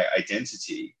part of my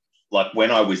identity. Like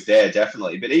when I was there,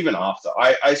 definitely, but even after,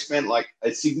 I spent like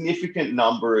a significant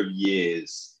number of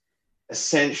years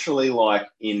essentially like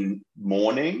in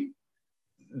mourning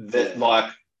that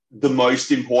like the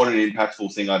most important,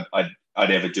 impactful thing I'd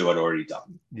ever do, I'd already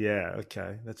done. Yeah.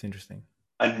 Okay. That's interesting.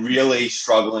 And really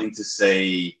struggling to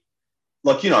see,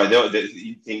 like, you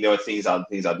think there were other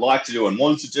things I'd like to do and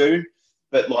want to do,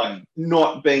 but like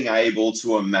not being able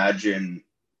to imagine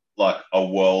like a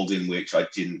world in which I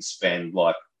didn't spend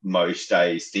like most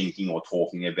days thinking or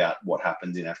talking about what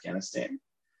happened in Afghanistan,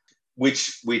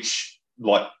 which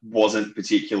like wasn't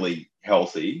particularly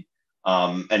healthy.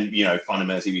 And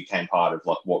fundamentally became part of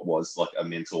like what was like a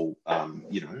mental,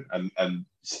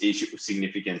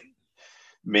 significant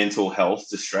mental health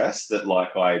distress that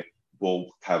like I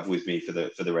will have with me for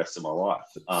the rest of my life.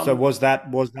 So was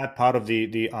that part of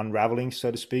the unraveling, so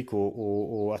to speak,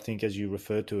 or I think as you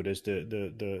referred to it as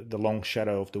the long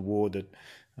shadow of the war that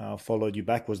followed you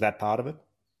back? Was that part of it?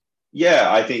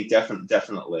 Yeah, I think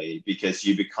definitely because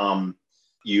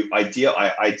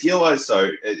I idealize.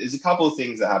 So there's a couple of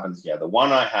things that happen together.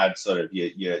 One, I had sort of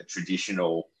your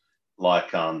traditional,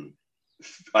 like,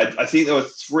 I think there were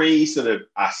three sort of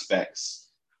aspects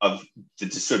of the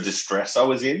sort of distress I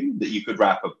was in that you could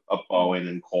wrap a bow in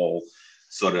and call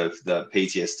sort of the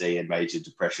PTSD and major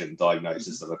depression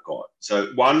diagnosis that I've got.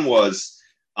 So one was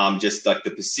just like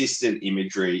the persistent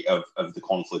imagery of the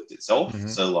conflict itself. Mm-hmm.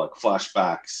 So like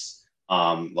flashbacks,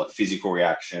 like physical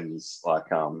reactions, like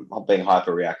being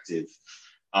hyperreactive.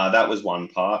 That was one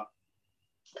part.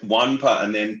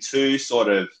 And then two sort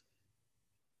of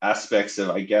aspects of,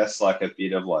 I guess, like a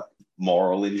bit of like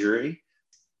moral injury.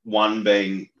 One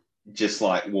being just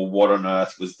like, well, what on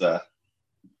earth was the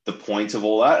point of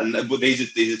all that? And these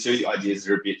are two ideas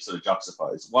that are a bit sort of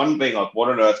juxtaposed. One being like, what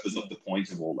on earth was like the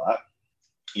point of all that?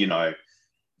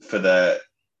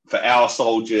 For our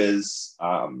soldiers,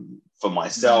 for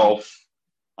myself,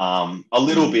 a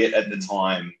little bit at the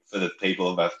time for the people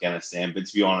of Afghanistan. But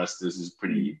to be honest, this is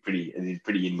pretty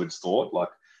inwards thought. Like,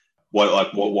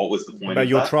 what was the point About of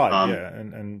your that? tribe, yeah,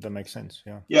 and that makes sense.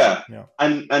 Yeah. Yeah.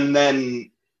 And then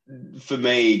for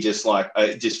me, just like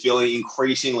just feeling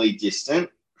increasingly distant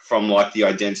from like the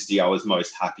identity I was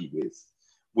most happy with,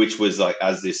 which was like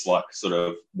as this like sort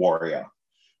of warrior.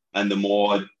 And the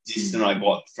more distant I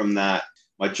got from that,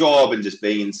 my job and just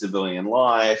being in civilian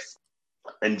life,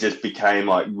 and just became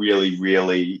like really,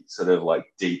 really sort of like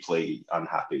deeply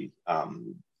unhappy,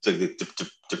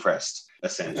 depressed,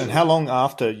 essentially. And how long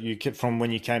after from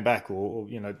when you came back, or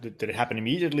did it happen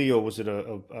immediately, or was it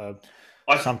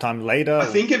sometime later? I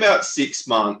think about 6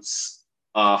 months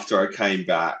after I came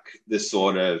back, it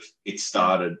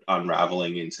started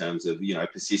unraveling in terms of,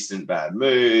 persistent bad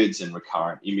moods and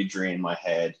recurrent imagery in my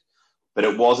head. But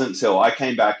it wasn't until I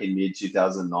came back in mid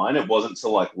 2009, it wasn't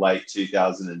until like late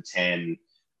 2010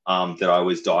 that I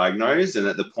was diagnosed. And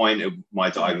at the point of my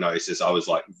diagnosis, I was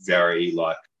like very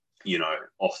like,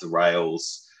 off the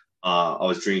rails. I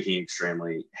was drinking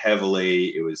extremely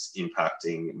heavily. It was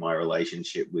impacting my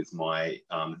relationship with my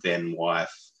then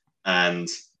wife. And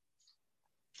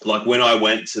like when I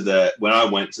went to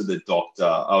the doctor,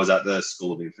 I was at the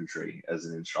School of Infantry as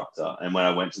an instructor. And when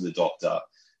I went to the doctor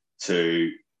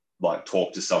to like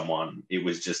talk to someone, it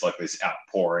was just like this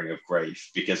outpouring of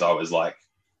grief because I was like,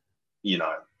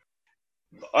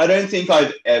 I don't think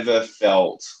I've ever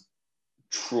felt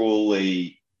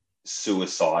truly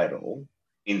suicidal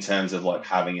in terms of like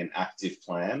having an active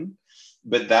plan.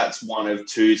 But that's one of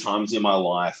two times in my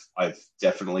life I've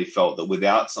definitely felt that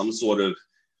without some sort of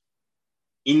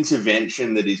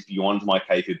intervention that is beyond my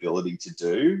capability to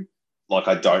do, like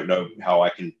I don't know how I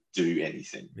can do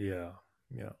anything. Yeah.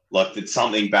 Like that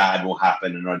something bad will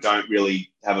happen and I don't really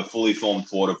have a fully formed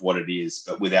thought of what it is,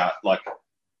 but without like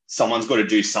someone's got to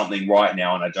do something right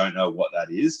now and I don't know what that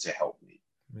is to help me.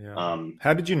 Yeah.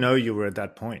 How did you know you were at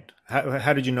that point?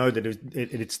 How did you know that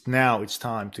it's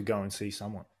time to go and see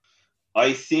someone?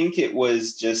 I think it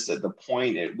was just at the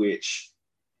point at which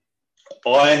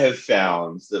I have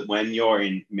found that when you're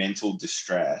in mental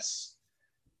distress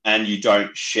and you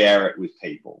don't share it with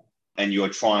people and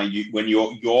when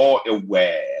you're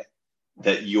aware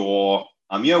that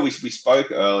we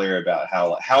spoke earlier about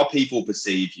how people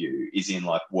perceive you is in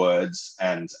like words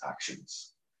and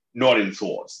actions, not in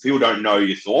thoughts. People don't know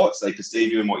your thoughts. They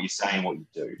perceive you in what you say and what you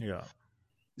do. Yeah.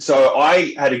 So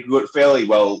I had a fairly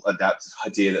well adapted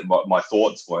idea that my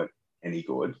thoughts weren't any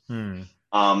good.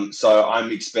 So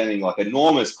I'm expending like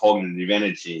enormous cognitive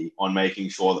energy on making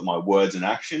sure that my words and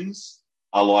actions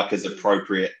are like as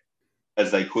appropriate as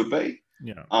they could be.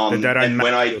 They don't And match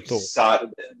when I your thoughts.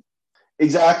 started,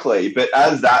 exactly, but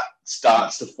as that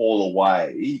starts to fall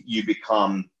away, you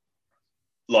become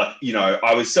like,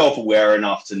 I was self-aware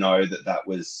enough to know that that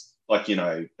was like,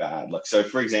 bad. Like, so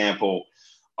for example,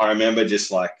 I remember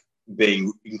just like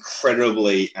being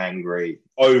incredibly angry,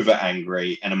 over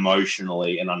angry and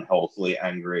emotionally and unhealthily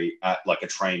angry at like a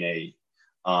trainee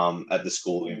at the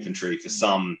School of Infantry for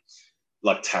some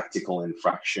like tactical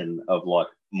infraction of like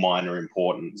minor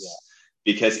importance.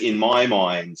 Yeah. Because in my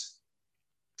mind,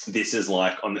 this is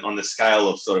like on the scale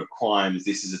of sort of crimes,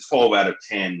 this is a 12 out of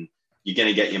 10. You're going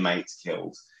to get your mates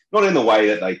killed. Not in the way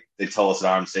that they tell us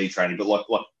at RMC training, but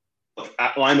like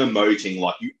I'm emoting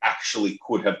like you actually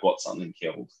could have got something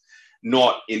killed.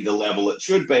 Not in the level it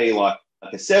should be, like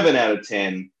a 7 out of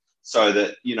 10, so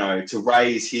that, to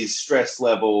raise his stress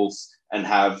levels and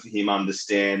have him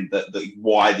understand that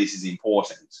why this is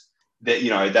important. That,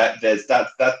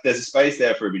 that there's a space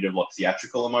there for a bit of like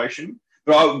theatrical emotion.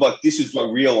 But this is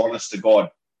like real honest to God,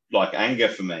 like anger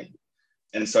for me.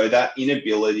 And so that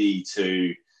inability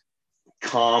to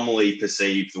calmly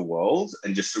perceive the world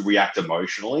and just to react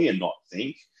emotionally and not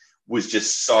think was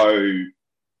just so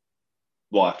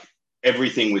like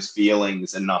everything was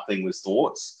feelings and nothing was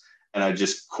thoughts. And I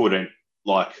just couldn't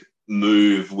like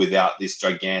move without this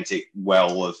gigantic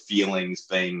well of feelings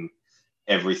being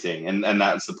everything. And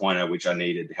that's the point at which I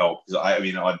needed help. Because I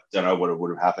don't know what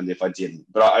would have happened if I didn't,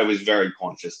 but I was very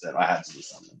conscious that I had to do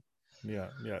something. Yeah.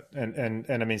 And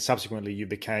I mean, subsequently you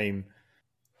became,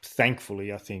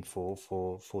 thankfully, I think for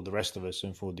the rest of us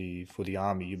and for the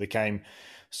army, you became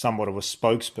somewhat of a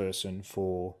spokesperson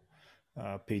for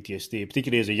PTSD,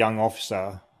 particularly as a young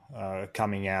officer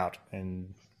coming out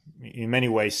and in many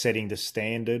ways setting the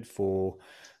standard for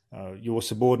your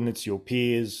subordinates, your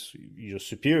peers, your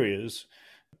superiors,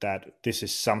 that this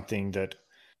is something that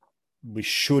we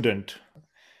shouldn't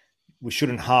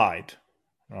hide,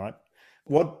 right?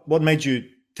 What made you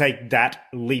take that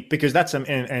leap? Because that's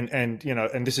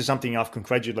and this is something I've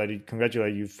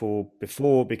congratulated you for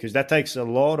before, because that takes a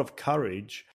lot of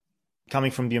courage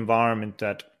coming from the environment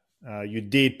that you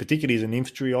did, particularly as an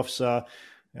infantry officer,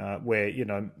 where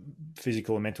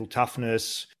physical and mental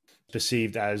toughness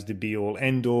perceived as the be all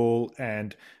end all,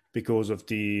 and because of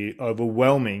the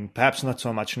overwhelming, perhaps not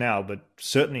so much now, but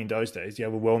certainly in those days, the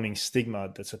overwhelming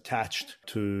stigma that's attached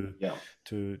to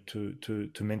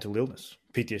mental illness,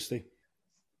 PTSD.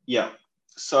 Yeah.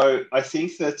 So I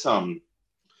think that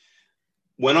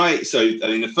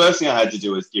the first thing I had to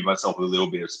do was give myself a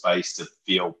little bit of space to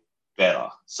feel better.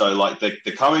 So like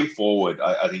the coming forward,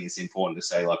 I think it's important to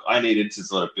say, like, I needed to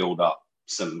sort of build up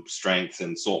some strength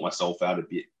and sort myself out a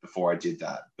bit before I did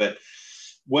that. But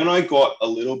when I got a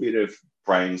little bit of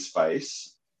brain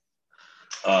space,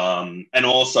 and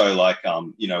also like,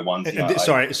 one thing.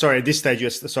 Sorry. At this stage,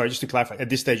 just to clarify, at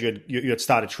this stage you had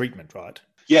started treatment, right?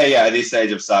 Yeah. At this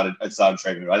stage, I'd started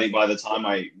treatment. I think by the time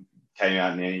I came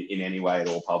out in any way at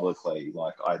all publicly,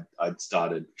 like I'd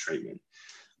started treatment.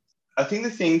 I think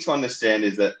the thing to understand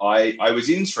is that I was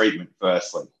in treatment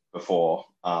firstly before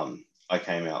I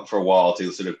came out for a while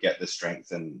to sort of get the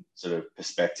strength and sort of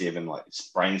perspective and like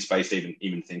brain space to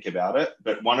even think about it.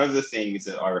 But one of the things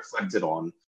that I reflected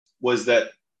on was that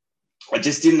I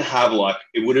just didn't have like,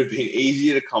 it would have been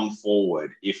easier to come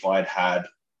forward if I'd had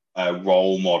a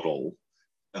role model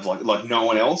of like no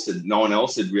one else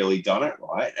had really done it,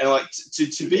 right? And like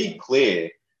to be clear,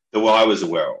 the way I was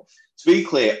aware of. To be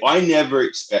clear, I never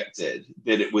expected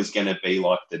that it was going to be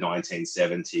like the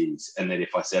 1970s, and that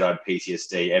if I said I had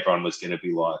PTSD, everyone was going to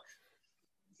be like,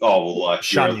 "Oh, well,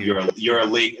 like you're a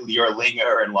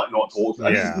linger and like not talk."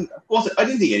 Yeah. Of course, I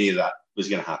didn't think any of that was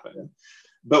going to happen.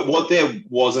 But what there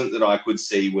wasn't that I could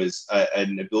see was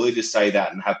an ability to say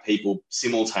that and have people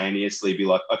simultaneously be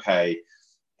like, "Okay,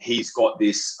 he's got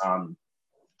this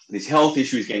this health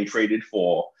issue he's getting treated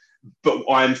for." But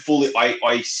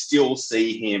I still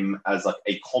see him as like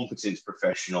a competent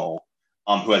professional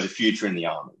who has a future in the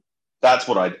army. That's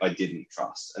what I didn't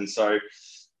trust. And so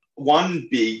one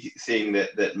big thing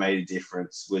that made a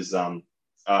difference was,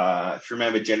 if you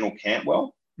remember General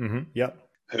Cantwell,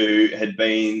 who had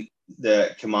been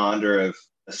the commander of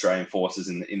Australian forces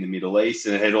in the Middle East,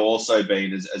 and had also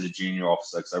been as a junior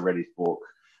officer, because I read his book,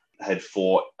 had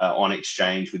fought on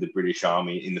exchange with the British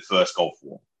Army in the First Gulf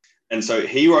War. And so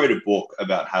he wrote a book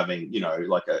about having,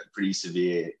 like a pretty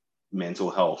severe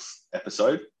mental health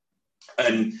episode.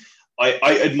 And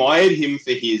I admired him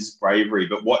for his bravery,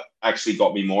 but what actually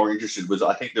got me more interested was,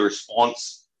 I think the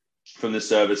response from the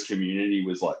service community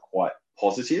was like quite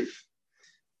positive.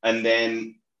 And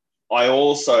then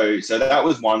so that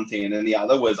was one thing. And then the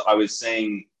other was I was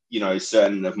seeing,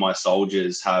 certain of my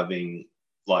soldiers having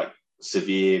like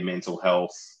severe mental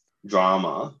health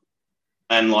drama.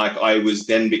 And like, I was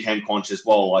then became conscious,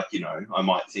 well, like, I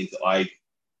might think that I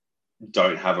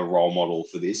don't have a role model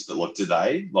for this, but like, do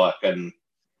they? Like, and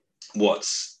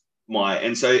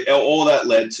and so all that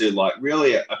led to like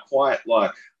really a quite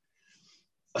like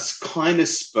a kind of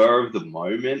spur of the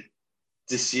moment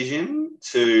decision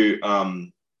to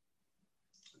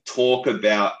talk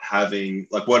about having,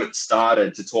 like, what it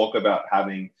started to talk about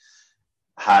having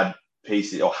had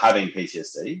having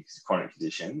PTSD, chronic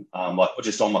condition, like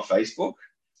just on my Facebook,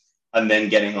 and then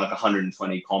getting like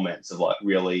 120 comments of like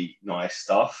really nice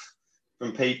stuff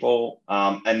from people,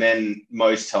 and then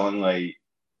most tellingly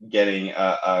getting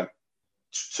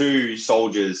two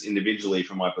soldiers individually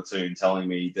from my platoon telling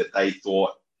me that they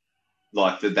thought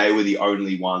like that they were the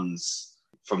only ones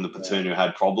from the platoon who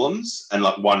had problems, and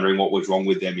like wondering what was wrong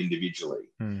with them individually.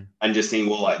 And just thinking,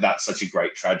 well, like, that's such a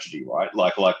great tragedy, right?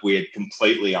 Like we had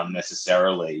completely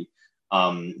unnecessarily,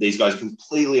 these guys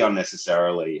completely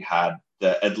unnecessarily had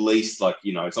at least, like,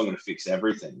 it's not going to fix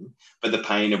everything, but the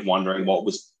pain of wondering what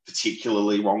was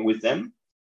particularly wrong with them.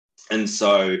 And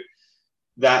so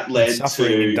that led and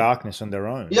suffering to in darkness on their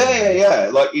own.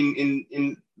 Yeah. Like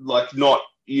in like, not,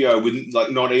 with like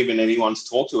not even anyone to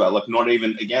talk to about, like not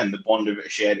even, again, the bond of a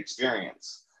shared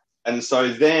experience. And so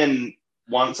then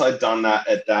once I'd done that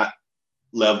at that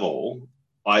level,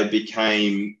 I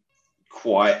became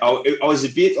I was a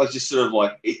bit, I was just sort of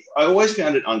like, I always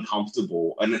found it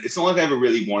uncomfortable. And it's not like I ever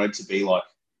really wanted to be like,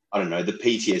 I don't know, the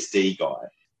PTSD guy.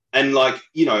 And like,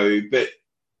 but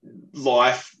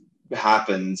life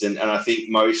happens, and I think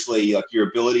mostly like your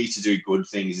ability to do good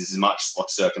things is as much like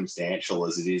circumstantial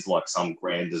as it is like some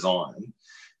grand design.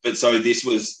 But so it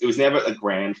was never a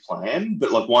grand plan,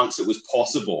 but like once it was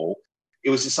possible, it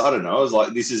was just, I don't know, I was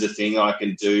like, this is a thing I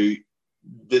can do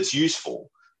that's useful.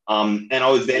 And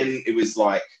it was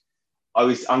like, I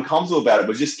was uncomfortable about it,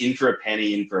 but just in for a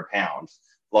penny, in for a pound.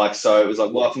 Like, so it was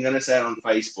like, well, if I'm going to say it on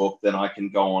Facebook, then I can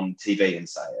go on TV and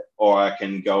say it, or I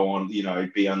can go on,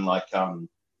 be on like an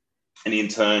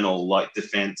internal like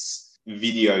defense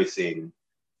video thing.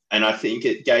 And I think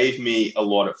it gave me a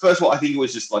lot of, first of all, I think it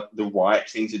was just like the right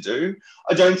thing to do.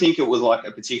 I don't think it was like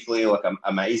a particularly like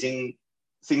amazing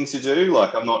thing to do.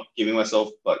 Like, I'm not giving myself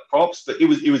like props, but it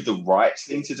was the right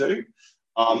thing to do.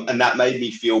 And that made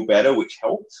me feel better, which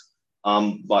helped.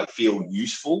 Like feel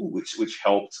useful, which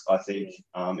helped, I think,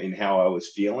 in how I was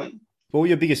feeling. What were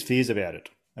your biggest fears about it,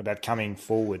 about coming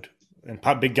forward and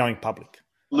going public?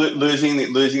 Losing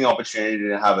the opportunity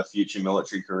to have a future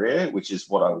military career, which is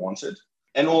what I wanted.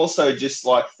 And also just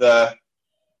like the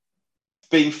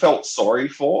being felt sorry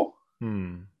for.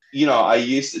 I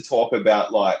used to talk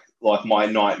about like my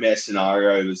nightmare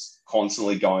scenario was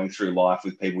constantly going through life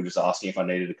with people just asking if I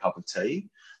needed a cup of tea.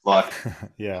 Like,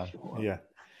 yeah.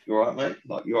 You all right, mate?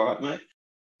 Like, you all right, mate?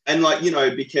 And like,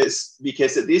 because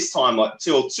at this time, like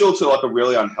till to like a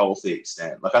really unhealthy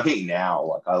extent, like I think now,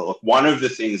 like one of the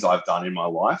things I've done in my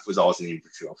life was I was an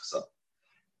infantry officer.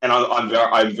 And I'm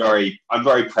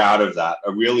very proud of that.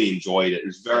 I really enjoyed it. It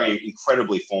was very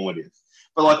incredibly formative.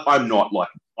 But like, I'm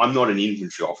not an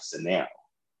infantry officer now.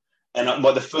 And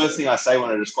like the first thing I say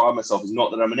when I describe myself is not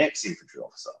that I'm an ex-infantry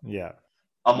officer. Yeah.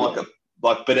 I'm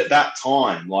but at that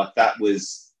time, like that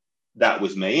was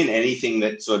me, and anything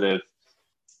that sort of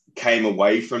came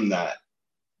away from that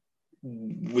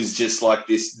was just like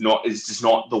this. It's just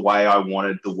not the way I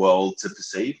wanted the world to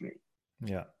perceive me.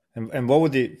 Yeah. And what were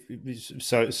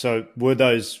so were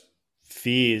those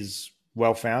fears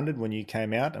well founded when you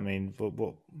came out? I mean,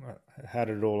 how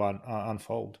did it all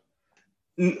unfold?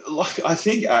 Like, I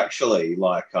think actually,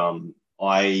 like,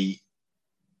 I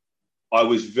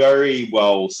was very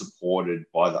well supported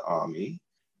by the army,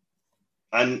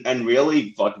 and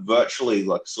really like virtually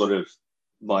like sort of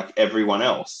like everyone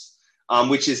else,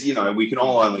 which is, we can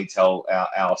all only tell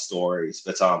our stories.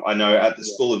 But I know at the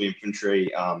School of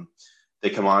Infantry, the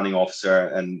commanding officer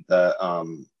and the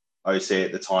OC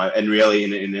at the time, and really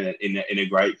in a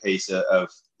great piece of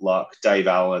luck, Dave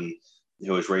Allen,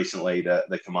 who was recently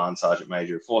the Command Sergeant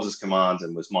Major of Forces Command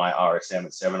and was my RSM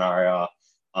at 7RAR,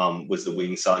 was the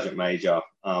Wing Sergeant Major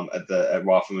at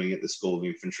Rifle Wing at the School of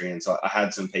Infantry. And so I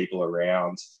had some people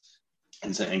around,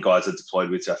 and guys that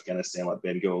deployed with to Afghanistan, like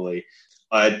Ben Gooley.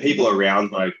 I had people around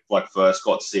when I like first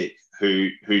got sick who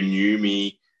knew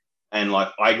me, and like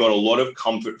I got a lot of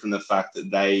comfort from the fact that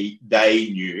they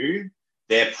knew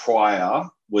their prior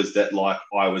was that like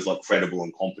I was like credible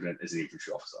and competent as an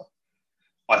infantry officer.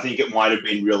 I think it might have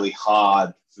been really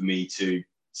hard for me to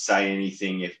say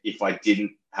anything if I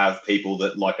didn't have people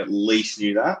that like at least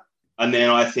knew that. And then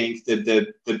I think that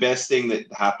the best thing that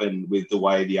happened with the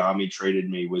way the army treated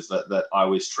me was that I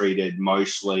was treated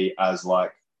mostly as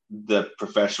like the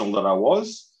professional that I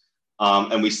was.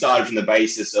 And we started from the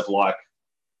basis of like,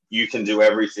 you can do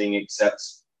everything except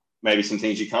maybe some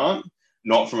things you can't,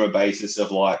 not from a basis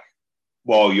of like,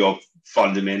 well, you're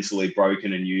fundamentally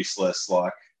broken and useless.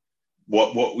 Like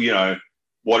what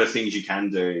are things you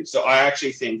can do? So I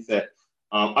actually think that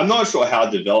I'm not sure how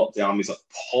developed the army's like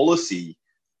policy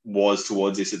was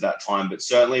towards this at that time, but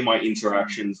certainly my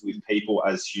interactions with people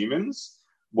as humans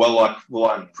were like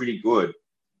pretty good.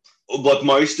 Like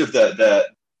most of the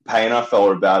pain I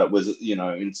felt about it was,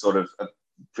 in sort of a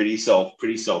pretty self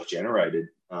generated,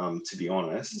 to be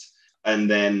honest. And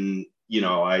then,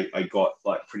 I got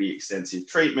like pretty extensive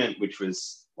treatment, which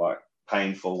was like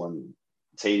painful and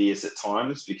tedious at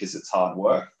times because it's hard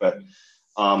work, but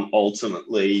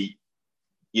ultimately,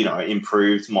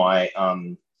 improved my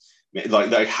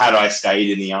like had I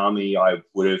stayed in the army, I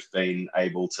would have been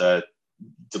able to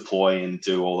deploy and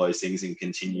do all those things and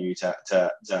continue to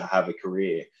have a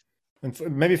career.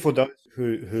 And maybe for those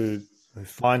who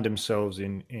find themselves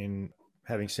in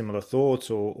having similar thoughts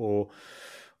or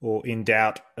in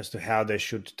doubt as to how they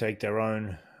should take their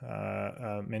own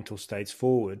mental states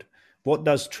forward, what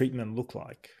does treatment look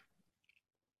like?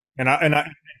 And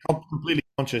I'm completely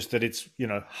conscious that it's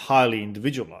highly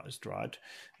individualized, right?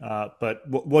 But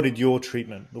what did your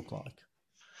treatment look like?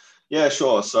 Yeah,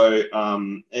 sure. So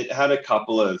it had a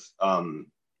couple of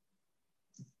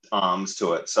arms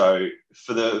to it. So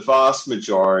for the vast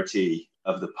majority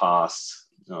of the past,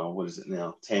 what is it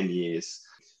now, 10 years,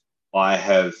 I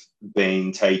have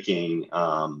been taking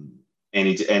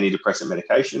antidepressant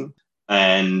medication,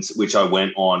 and which I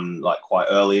went on like quite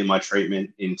early in my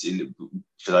treatment because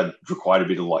I required a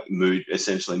bit of like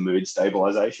essentially mood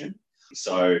stabilization.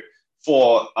 So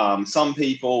for some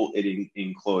people, it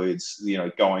includes,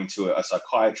 going to a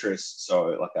psychiatrist,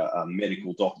 so like a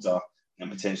medical doctor, and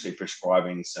potentially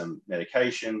prescribing some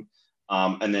medication.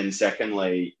 And then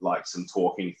secondly, like some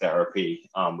talking therapy,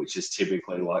 which is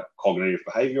typically like cognitive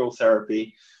behavioral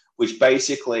therapy, which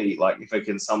basically, like if I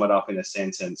can sum it up in a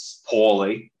sentence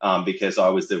poorly, because I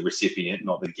was the recipient,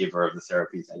 not the giver of the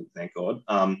therapy, thank God,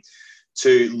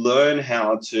 to learn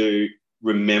how to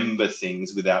remember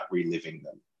things without reliving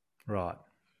them. Right.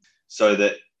 So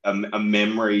that a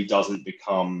memory doesn't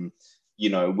become,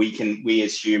 we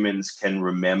as humans can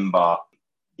remember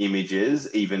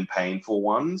images, even painful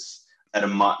ones, at a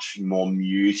much more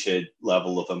muted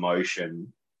level of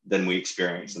emotion than we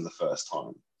experienced in the first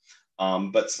time.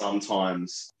 But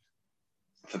sometimes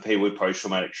for people with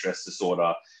post-traumatic stress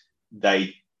disorder, they're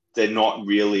not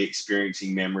really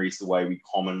experiencing memories the way we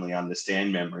commonly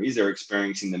understand memories. They're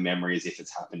experiencing the memory as if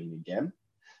it's happening again,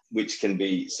 which can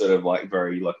be sort of like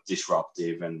very like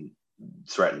disruptive and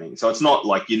threatening. So it's not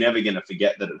like you're never going to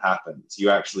forget that it happens. You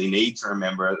actually need to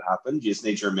remember it happened. You just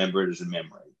need to remember it as a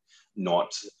memory,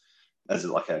 not as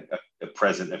like a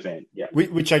present event. Yeah.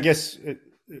 Which I guess,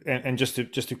 and just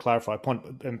to clarify a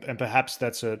point, and perhaps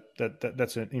that's an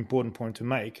important point to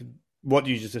make. What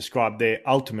you just described there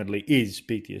ultimately is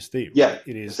PTSD. Right? Yeah,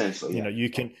 it is essentially. You know,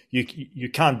 you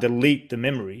can't delete the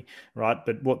memory, right?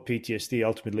 But what PTSD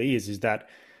ultimately is that,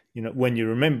 when you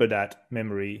remember that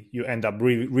memory, you end up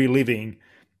reliving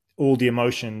all the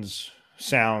emotions,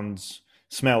 sounds,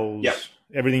 smells, yep.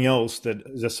 everything else that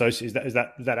is associated. Is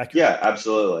that accurate? Yeah,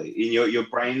 absolutely. Your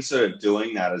brain's sort of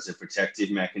doing that as a protective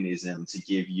mechanism to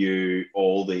give you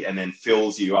and then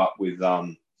fills you up with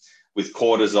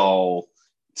cortisol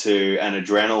and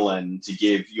adrenaline to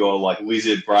give your like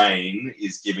lizard brain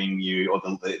is giving you, or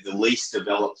the least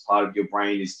developed part of your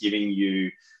brain is giving you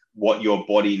what your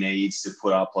body needs to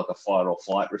put up like a fight or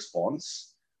flight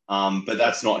response. But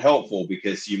that's not helpful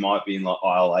because you might be in like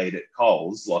aisle 8 at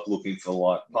Coles, like looking for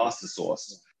like pasta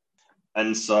sauce.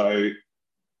 And so,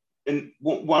 and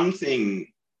one thing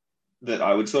that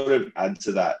I would sort of add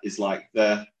to that is like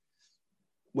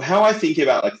how I think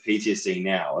about like PTSD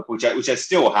now, like which I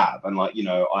still have, and like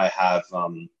I have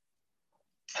I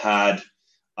had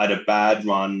a bad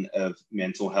run of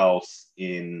mental health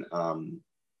in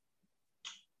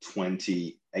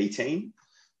 2018.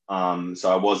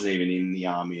 So I wasn't even in the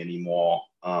army anymore.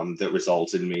 That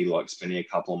resulted in me like spending a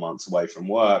couple of months away from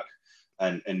work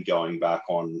and going back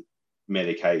on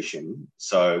medication.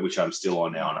 So which I'm still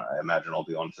on now, and I imagine I'll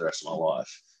be on for the rest of my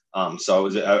life. So it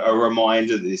was a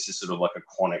reminder that this is sort of like a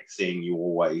chronic thing you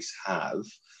always have.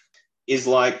 Is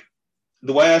like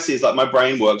the way I see it is like my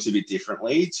brain works a bit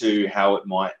differently to how it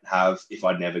might have if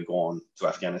I'd never gone to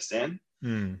Afghanistan,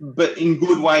 but in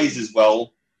good ways as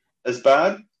well as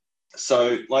bad.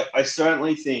 So like I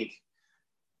certainly think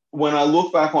when I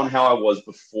look back on how I was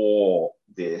before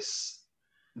this,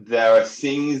 there are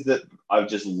things that I've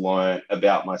just learned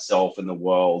about myself and the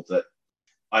world that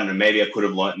I don't know, maybe I could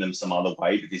have learned them some other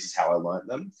way, but this is how I learned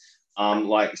them.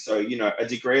 Like, so, a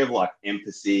degree of like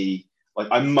empathy, like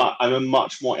I'm a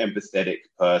much more empathetic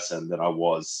person than I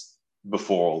was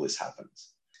before all this happened.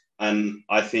 And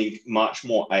I think much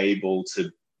more able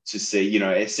to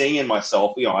see, seeing in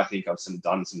myself, I think I've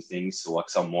done some things to like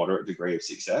some moderate degree of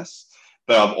success,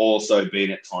 but I've also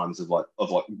been at times of like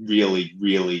really,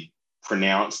 really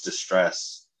pronounced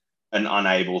distress and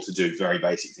unable to do very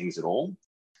basic things at all.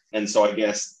 And so I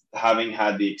guess having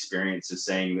had the experience of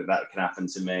seeing that can happen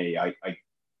to me, I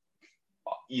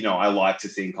like to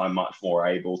think I'm much more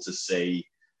able to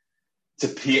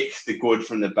pick the good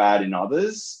from the bad in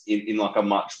others in like a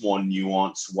much more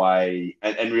nuanced way,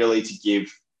 and really to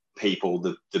give people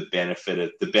the benefit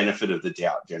of the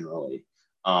doubt generally,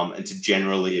 and to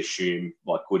generally assume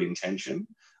like good intention,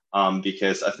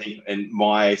 because I think, and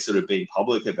my sort of being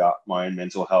public about my own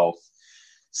mental health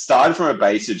started from a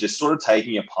base of just sort of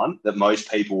taking a punt that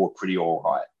most people were pretty all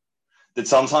right. That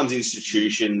sometimes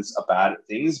institutions are bad at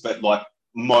things, but like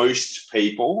most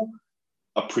people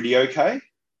are pretty okay.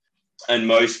 And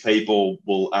most people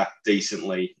will act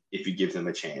decently if you give them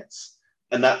a chance.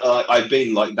 And that I've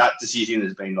been like, that decision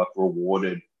has been like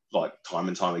rewarded like time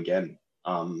and time again,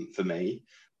 for me.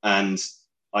 And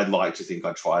I'd like to think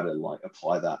I try to like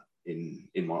apply that in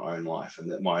my own life,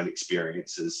 and that my own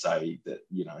experiences say that,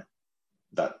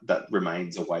 that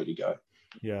remains a way to go.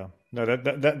 Yeah, no,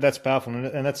 that's powerful,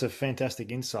 and that's a fantastic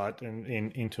insight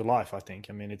into life. I think.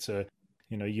 I mean, it's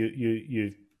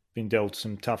you've been dealt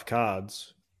some tough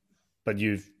cards, but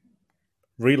you've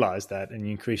realized that, and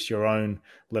you increased your own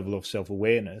level of self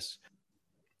awareness.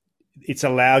 It's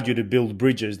allowed you to build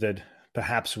bridges that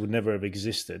perhaps would never have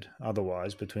existed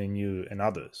otherwise between you and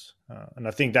others. And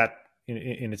I think that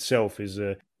in itself is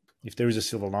if there is a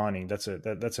silver lining, that's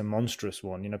a monstrous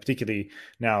one. Particularly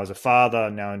now as a father,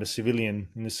 now in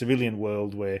the civilian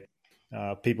world where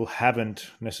people haven't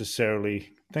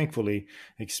necessarily, thankfully,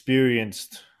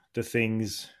 experienced the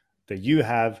things that you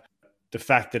have. The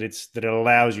fact that it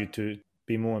allows you to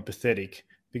be more empathetic,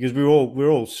 because we're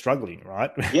all struggling,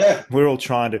 right? Yeah. we're all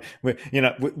trying to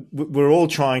we're all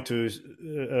trying to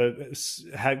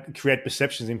create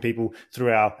perceptions in people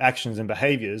through our actions and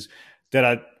behaviors that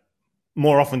are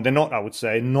more often than not, I would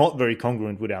say, not very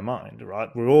congruent with our mind, right?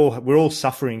 We're all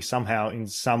suffering somehow in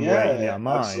some way in Yeah, our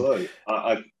mind. absolutely.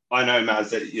 I know, Maz,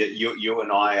 that you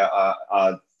and I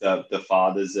are the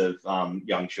fathers of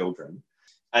young children.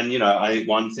 And, I think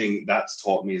one thing that's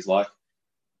taught me is like,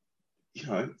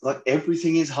 like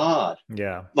everything is hard.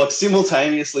 Yeah. Like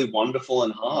simultaneously wonderful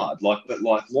and hard. Like, but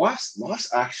like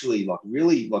life's actually like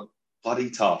really like bloody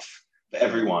tough for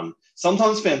everyone.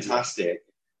 Sometimes fantastic,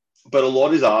 but a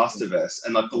lot is asked of us.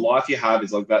 And like the life you have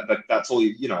is like that's all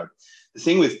the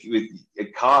thing with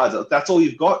cards, that's all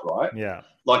you've got, right? Yeah.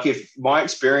 Like if my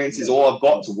experience is all I've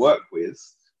got to work with,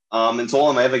 it's all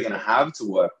I'm ever going to have to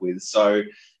work with. So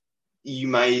you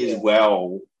may as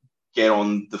well get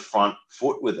on the front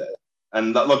foot with it.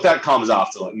 And look, that comes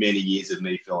after like many years of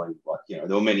me feeling like, there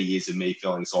were many years of me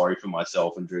feeling sorry for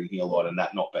myself and drinking a lot and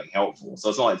that not being helpful. So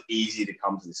it's not like easy to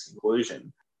come to this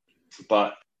conclusion.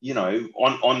 But,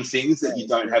 on things that you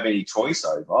don't have any choice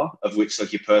over, of which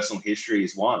like your personal history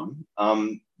is one,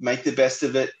 make the best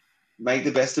of it. Make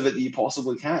the best of it that you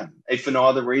possibly can. If for no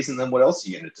other reason, then what else are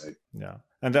you going to do? Yeah,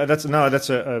 and that's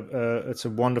a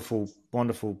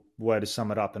wonderful way to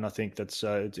sum it up. And I think that's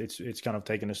it's kind of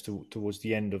taken us towards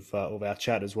the end of our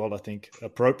chat as well. I think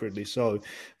appropriately so.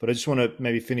 But I just want to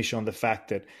maybe finish on the fact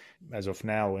that as of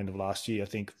now, end of last year, I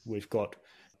think we've got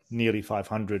nearly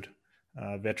 500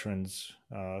 veterans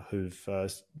who've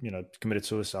committed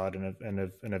suicide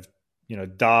and have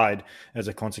died as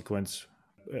a consequence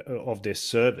of their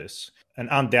service. And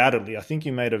undoubtedly, I think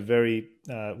you made a very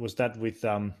was that with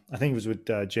I think it was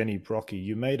with Jenny Brocky.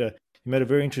 You made a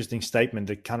very interesting statement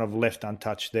that kind of left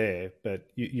untouched there. But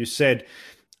you said,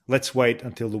 "Let's wait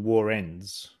until the war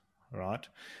ends," right?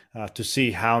 To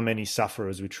see how many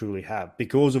sufferers we truly have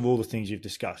because of all the things you've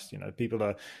discussed. People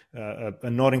are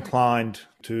not inclined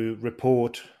to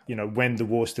report, when the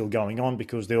war's still going on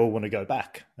because they all want to go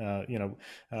back. We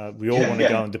all want to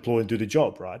go and deploy and do the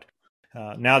job, right?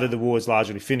 Now that the war is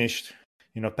largely finished,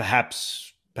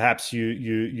 perhaps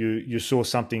you saw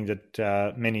something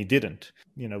that many didn't.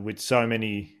 With so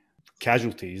many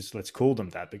casualties, let's call them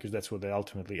that, because that's what they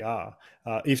ultimately are.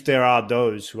 If there are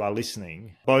those who are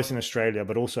listening, both in Australia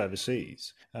but also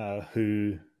overseas,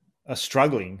 who are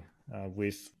struggling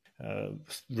with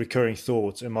recurring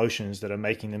thoughts, emotions that are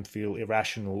making them feel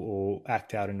irrational or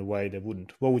act out in a way they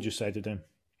wouldn't? What would you say to them?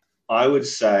 I would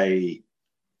say,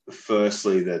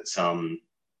 firstly, that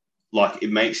like,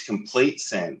 it makes complete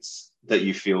sense that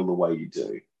you feel the way you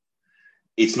do.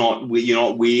 It's not, you're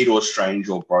not weird or strange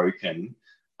or broken.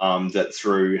 That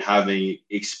through having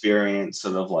experienced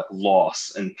sort of like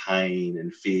loss and pain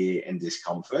and fear and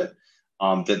discomfort,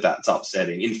 that's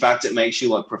upsetting. In fact, it makes you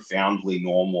like profoundly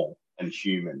normal and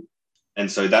human.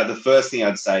 And so that the first thing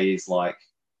I'd say is like,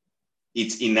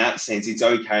 it's in that sense, it's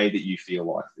okay that you feel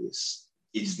like this.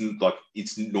 It's like,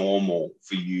 it's normal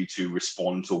for you to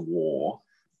respond to war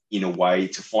in a way,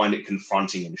 to find it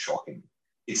confronting and shocking.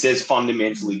 It says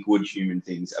fundamentally good human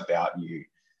things about you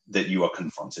that you are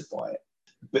confronted by it.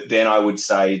 But then I would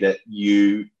say that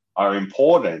you are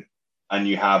important and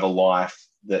you have a life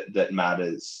that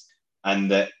matters, and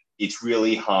that it's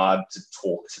really hard to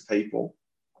talk to people.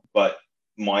 But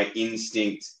my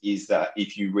instinct is that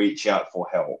if you reach out for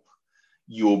help,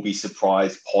 you'll be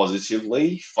surprised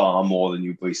positively far more than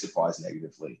you'll be surprised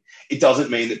negatively. It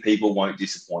doesn't mean that people won't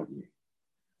disappoint you.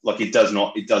 Like, it does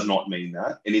not mean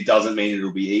that. And it doesn't mean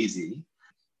it'll be easy.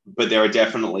 But there are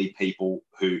definitely people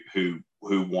who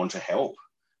want to help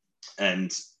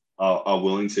and are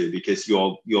willing to, because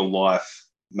your life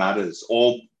matters.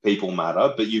 All people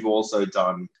matter, but you've also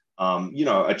done,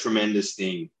 a tremendous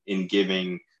thing in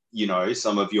giving,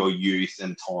 some of your youth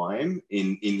and time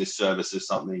in the service of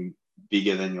something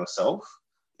bigger than yourself.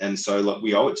 And so, like,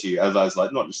 we owe it to you as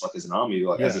like, not just like as an army,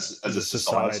 like as a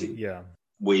society. Yeah,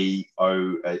 we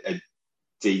owe a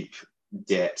deep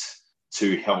debt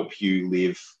to help you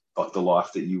live like the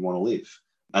life that you want to live.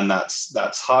 And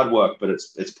that's hard work, but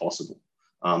it's possible.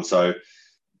 So,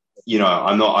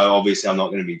 I'm not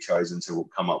going to be chosen to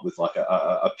come up with like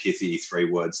a pithy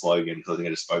 3-word slogan, because I think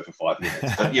I just spoke for 5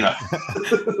 minutes.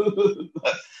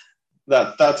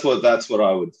 But that's what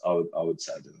I would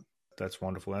say to them. That's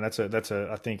wonderful, and that's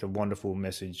I think a wonderful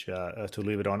message to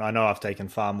leave it on. I know I've taken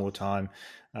far more time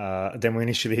than we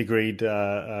initially agreed.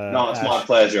 No, it's Ash. My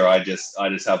pleasure. I just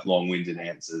have long-winded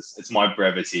answers. It's my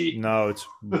brevity. No, it's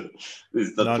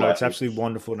it's absolutely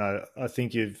wonderful. No, I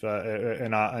think you've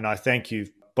and I thank you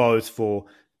both for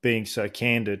being so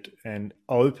candid and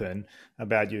open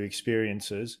about your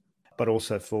experiences, but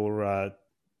also for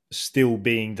still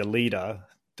being the leader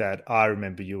that I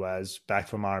remember you as back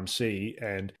from RMC,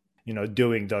 and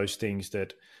doing those things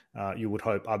that you would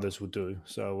hope others would do.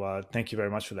 So thank you very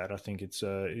much for that. I think it's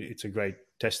a great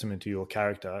testament to your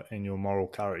character and your moral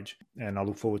courage. And I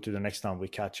look forward to the next time we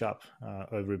catch up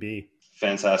over a beer.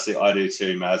 Fantastic. I do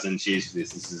too, Maz. And cheers for this.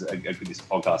 This is this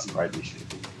podcast is a great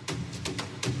initiative.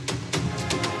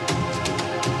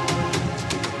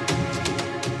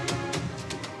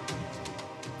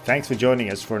 Thanks for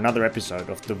joining us for another episode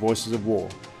of The Voices of War.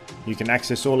 You can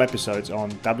access all episodes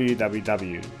on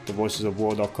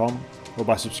www.thevoicesofwar.com or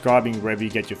by subscribing wherever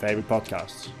you get your favorite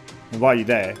podcasts. And while you're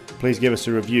there, please give us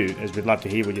a review, as we'd love to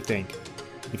hear what you think.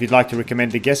 If you'd like to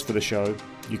recommend a guest for the show,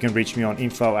 you can reach me on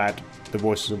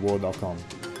info@thevoicesofwar.com.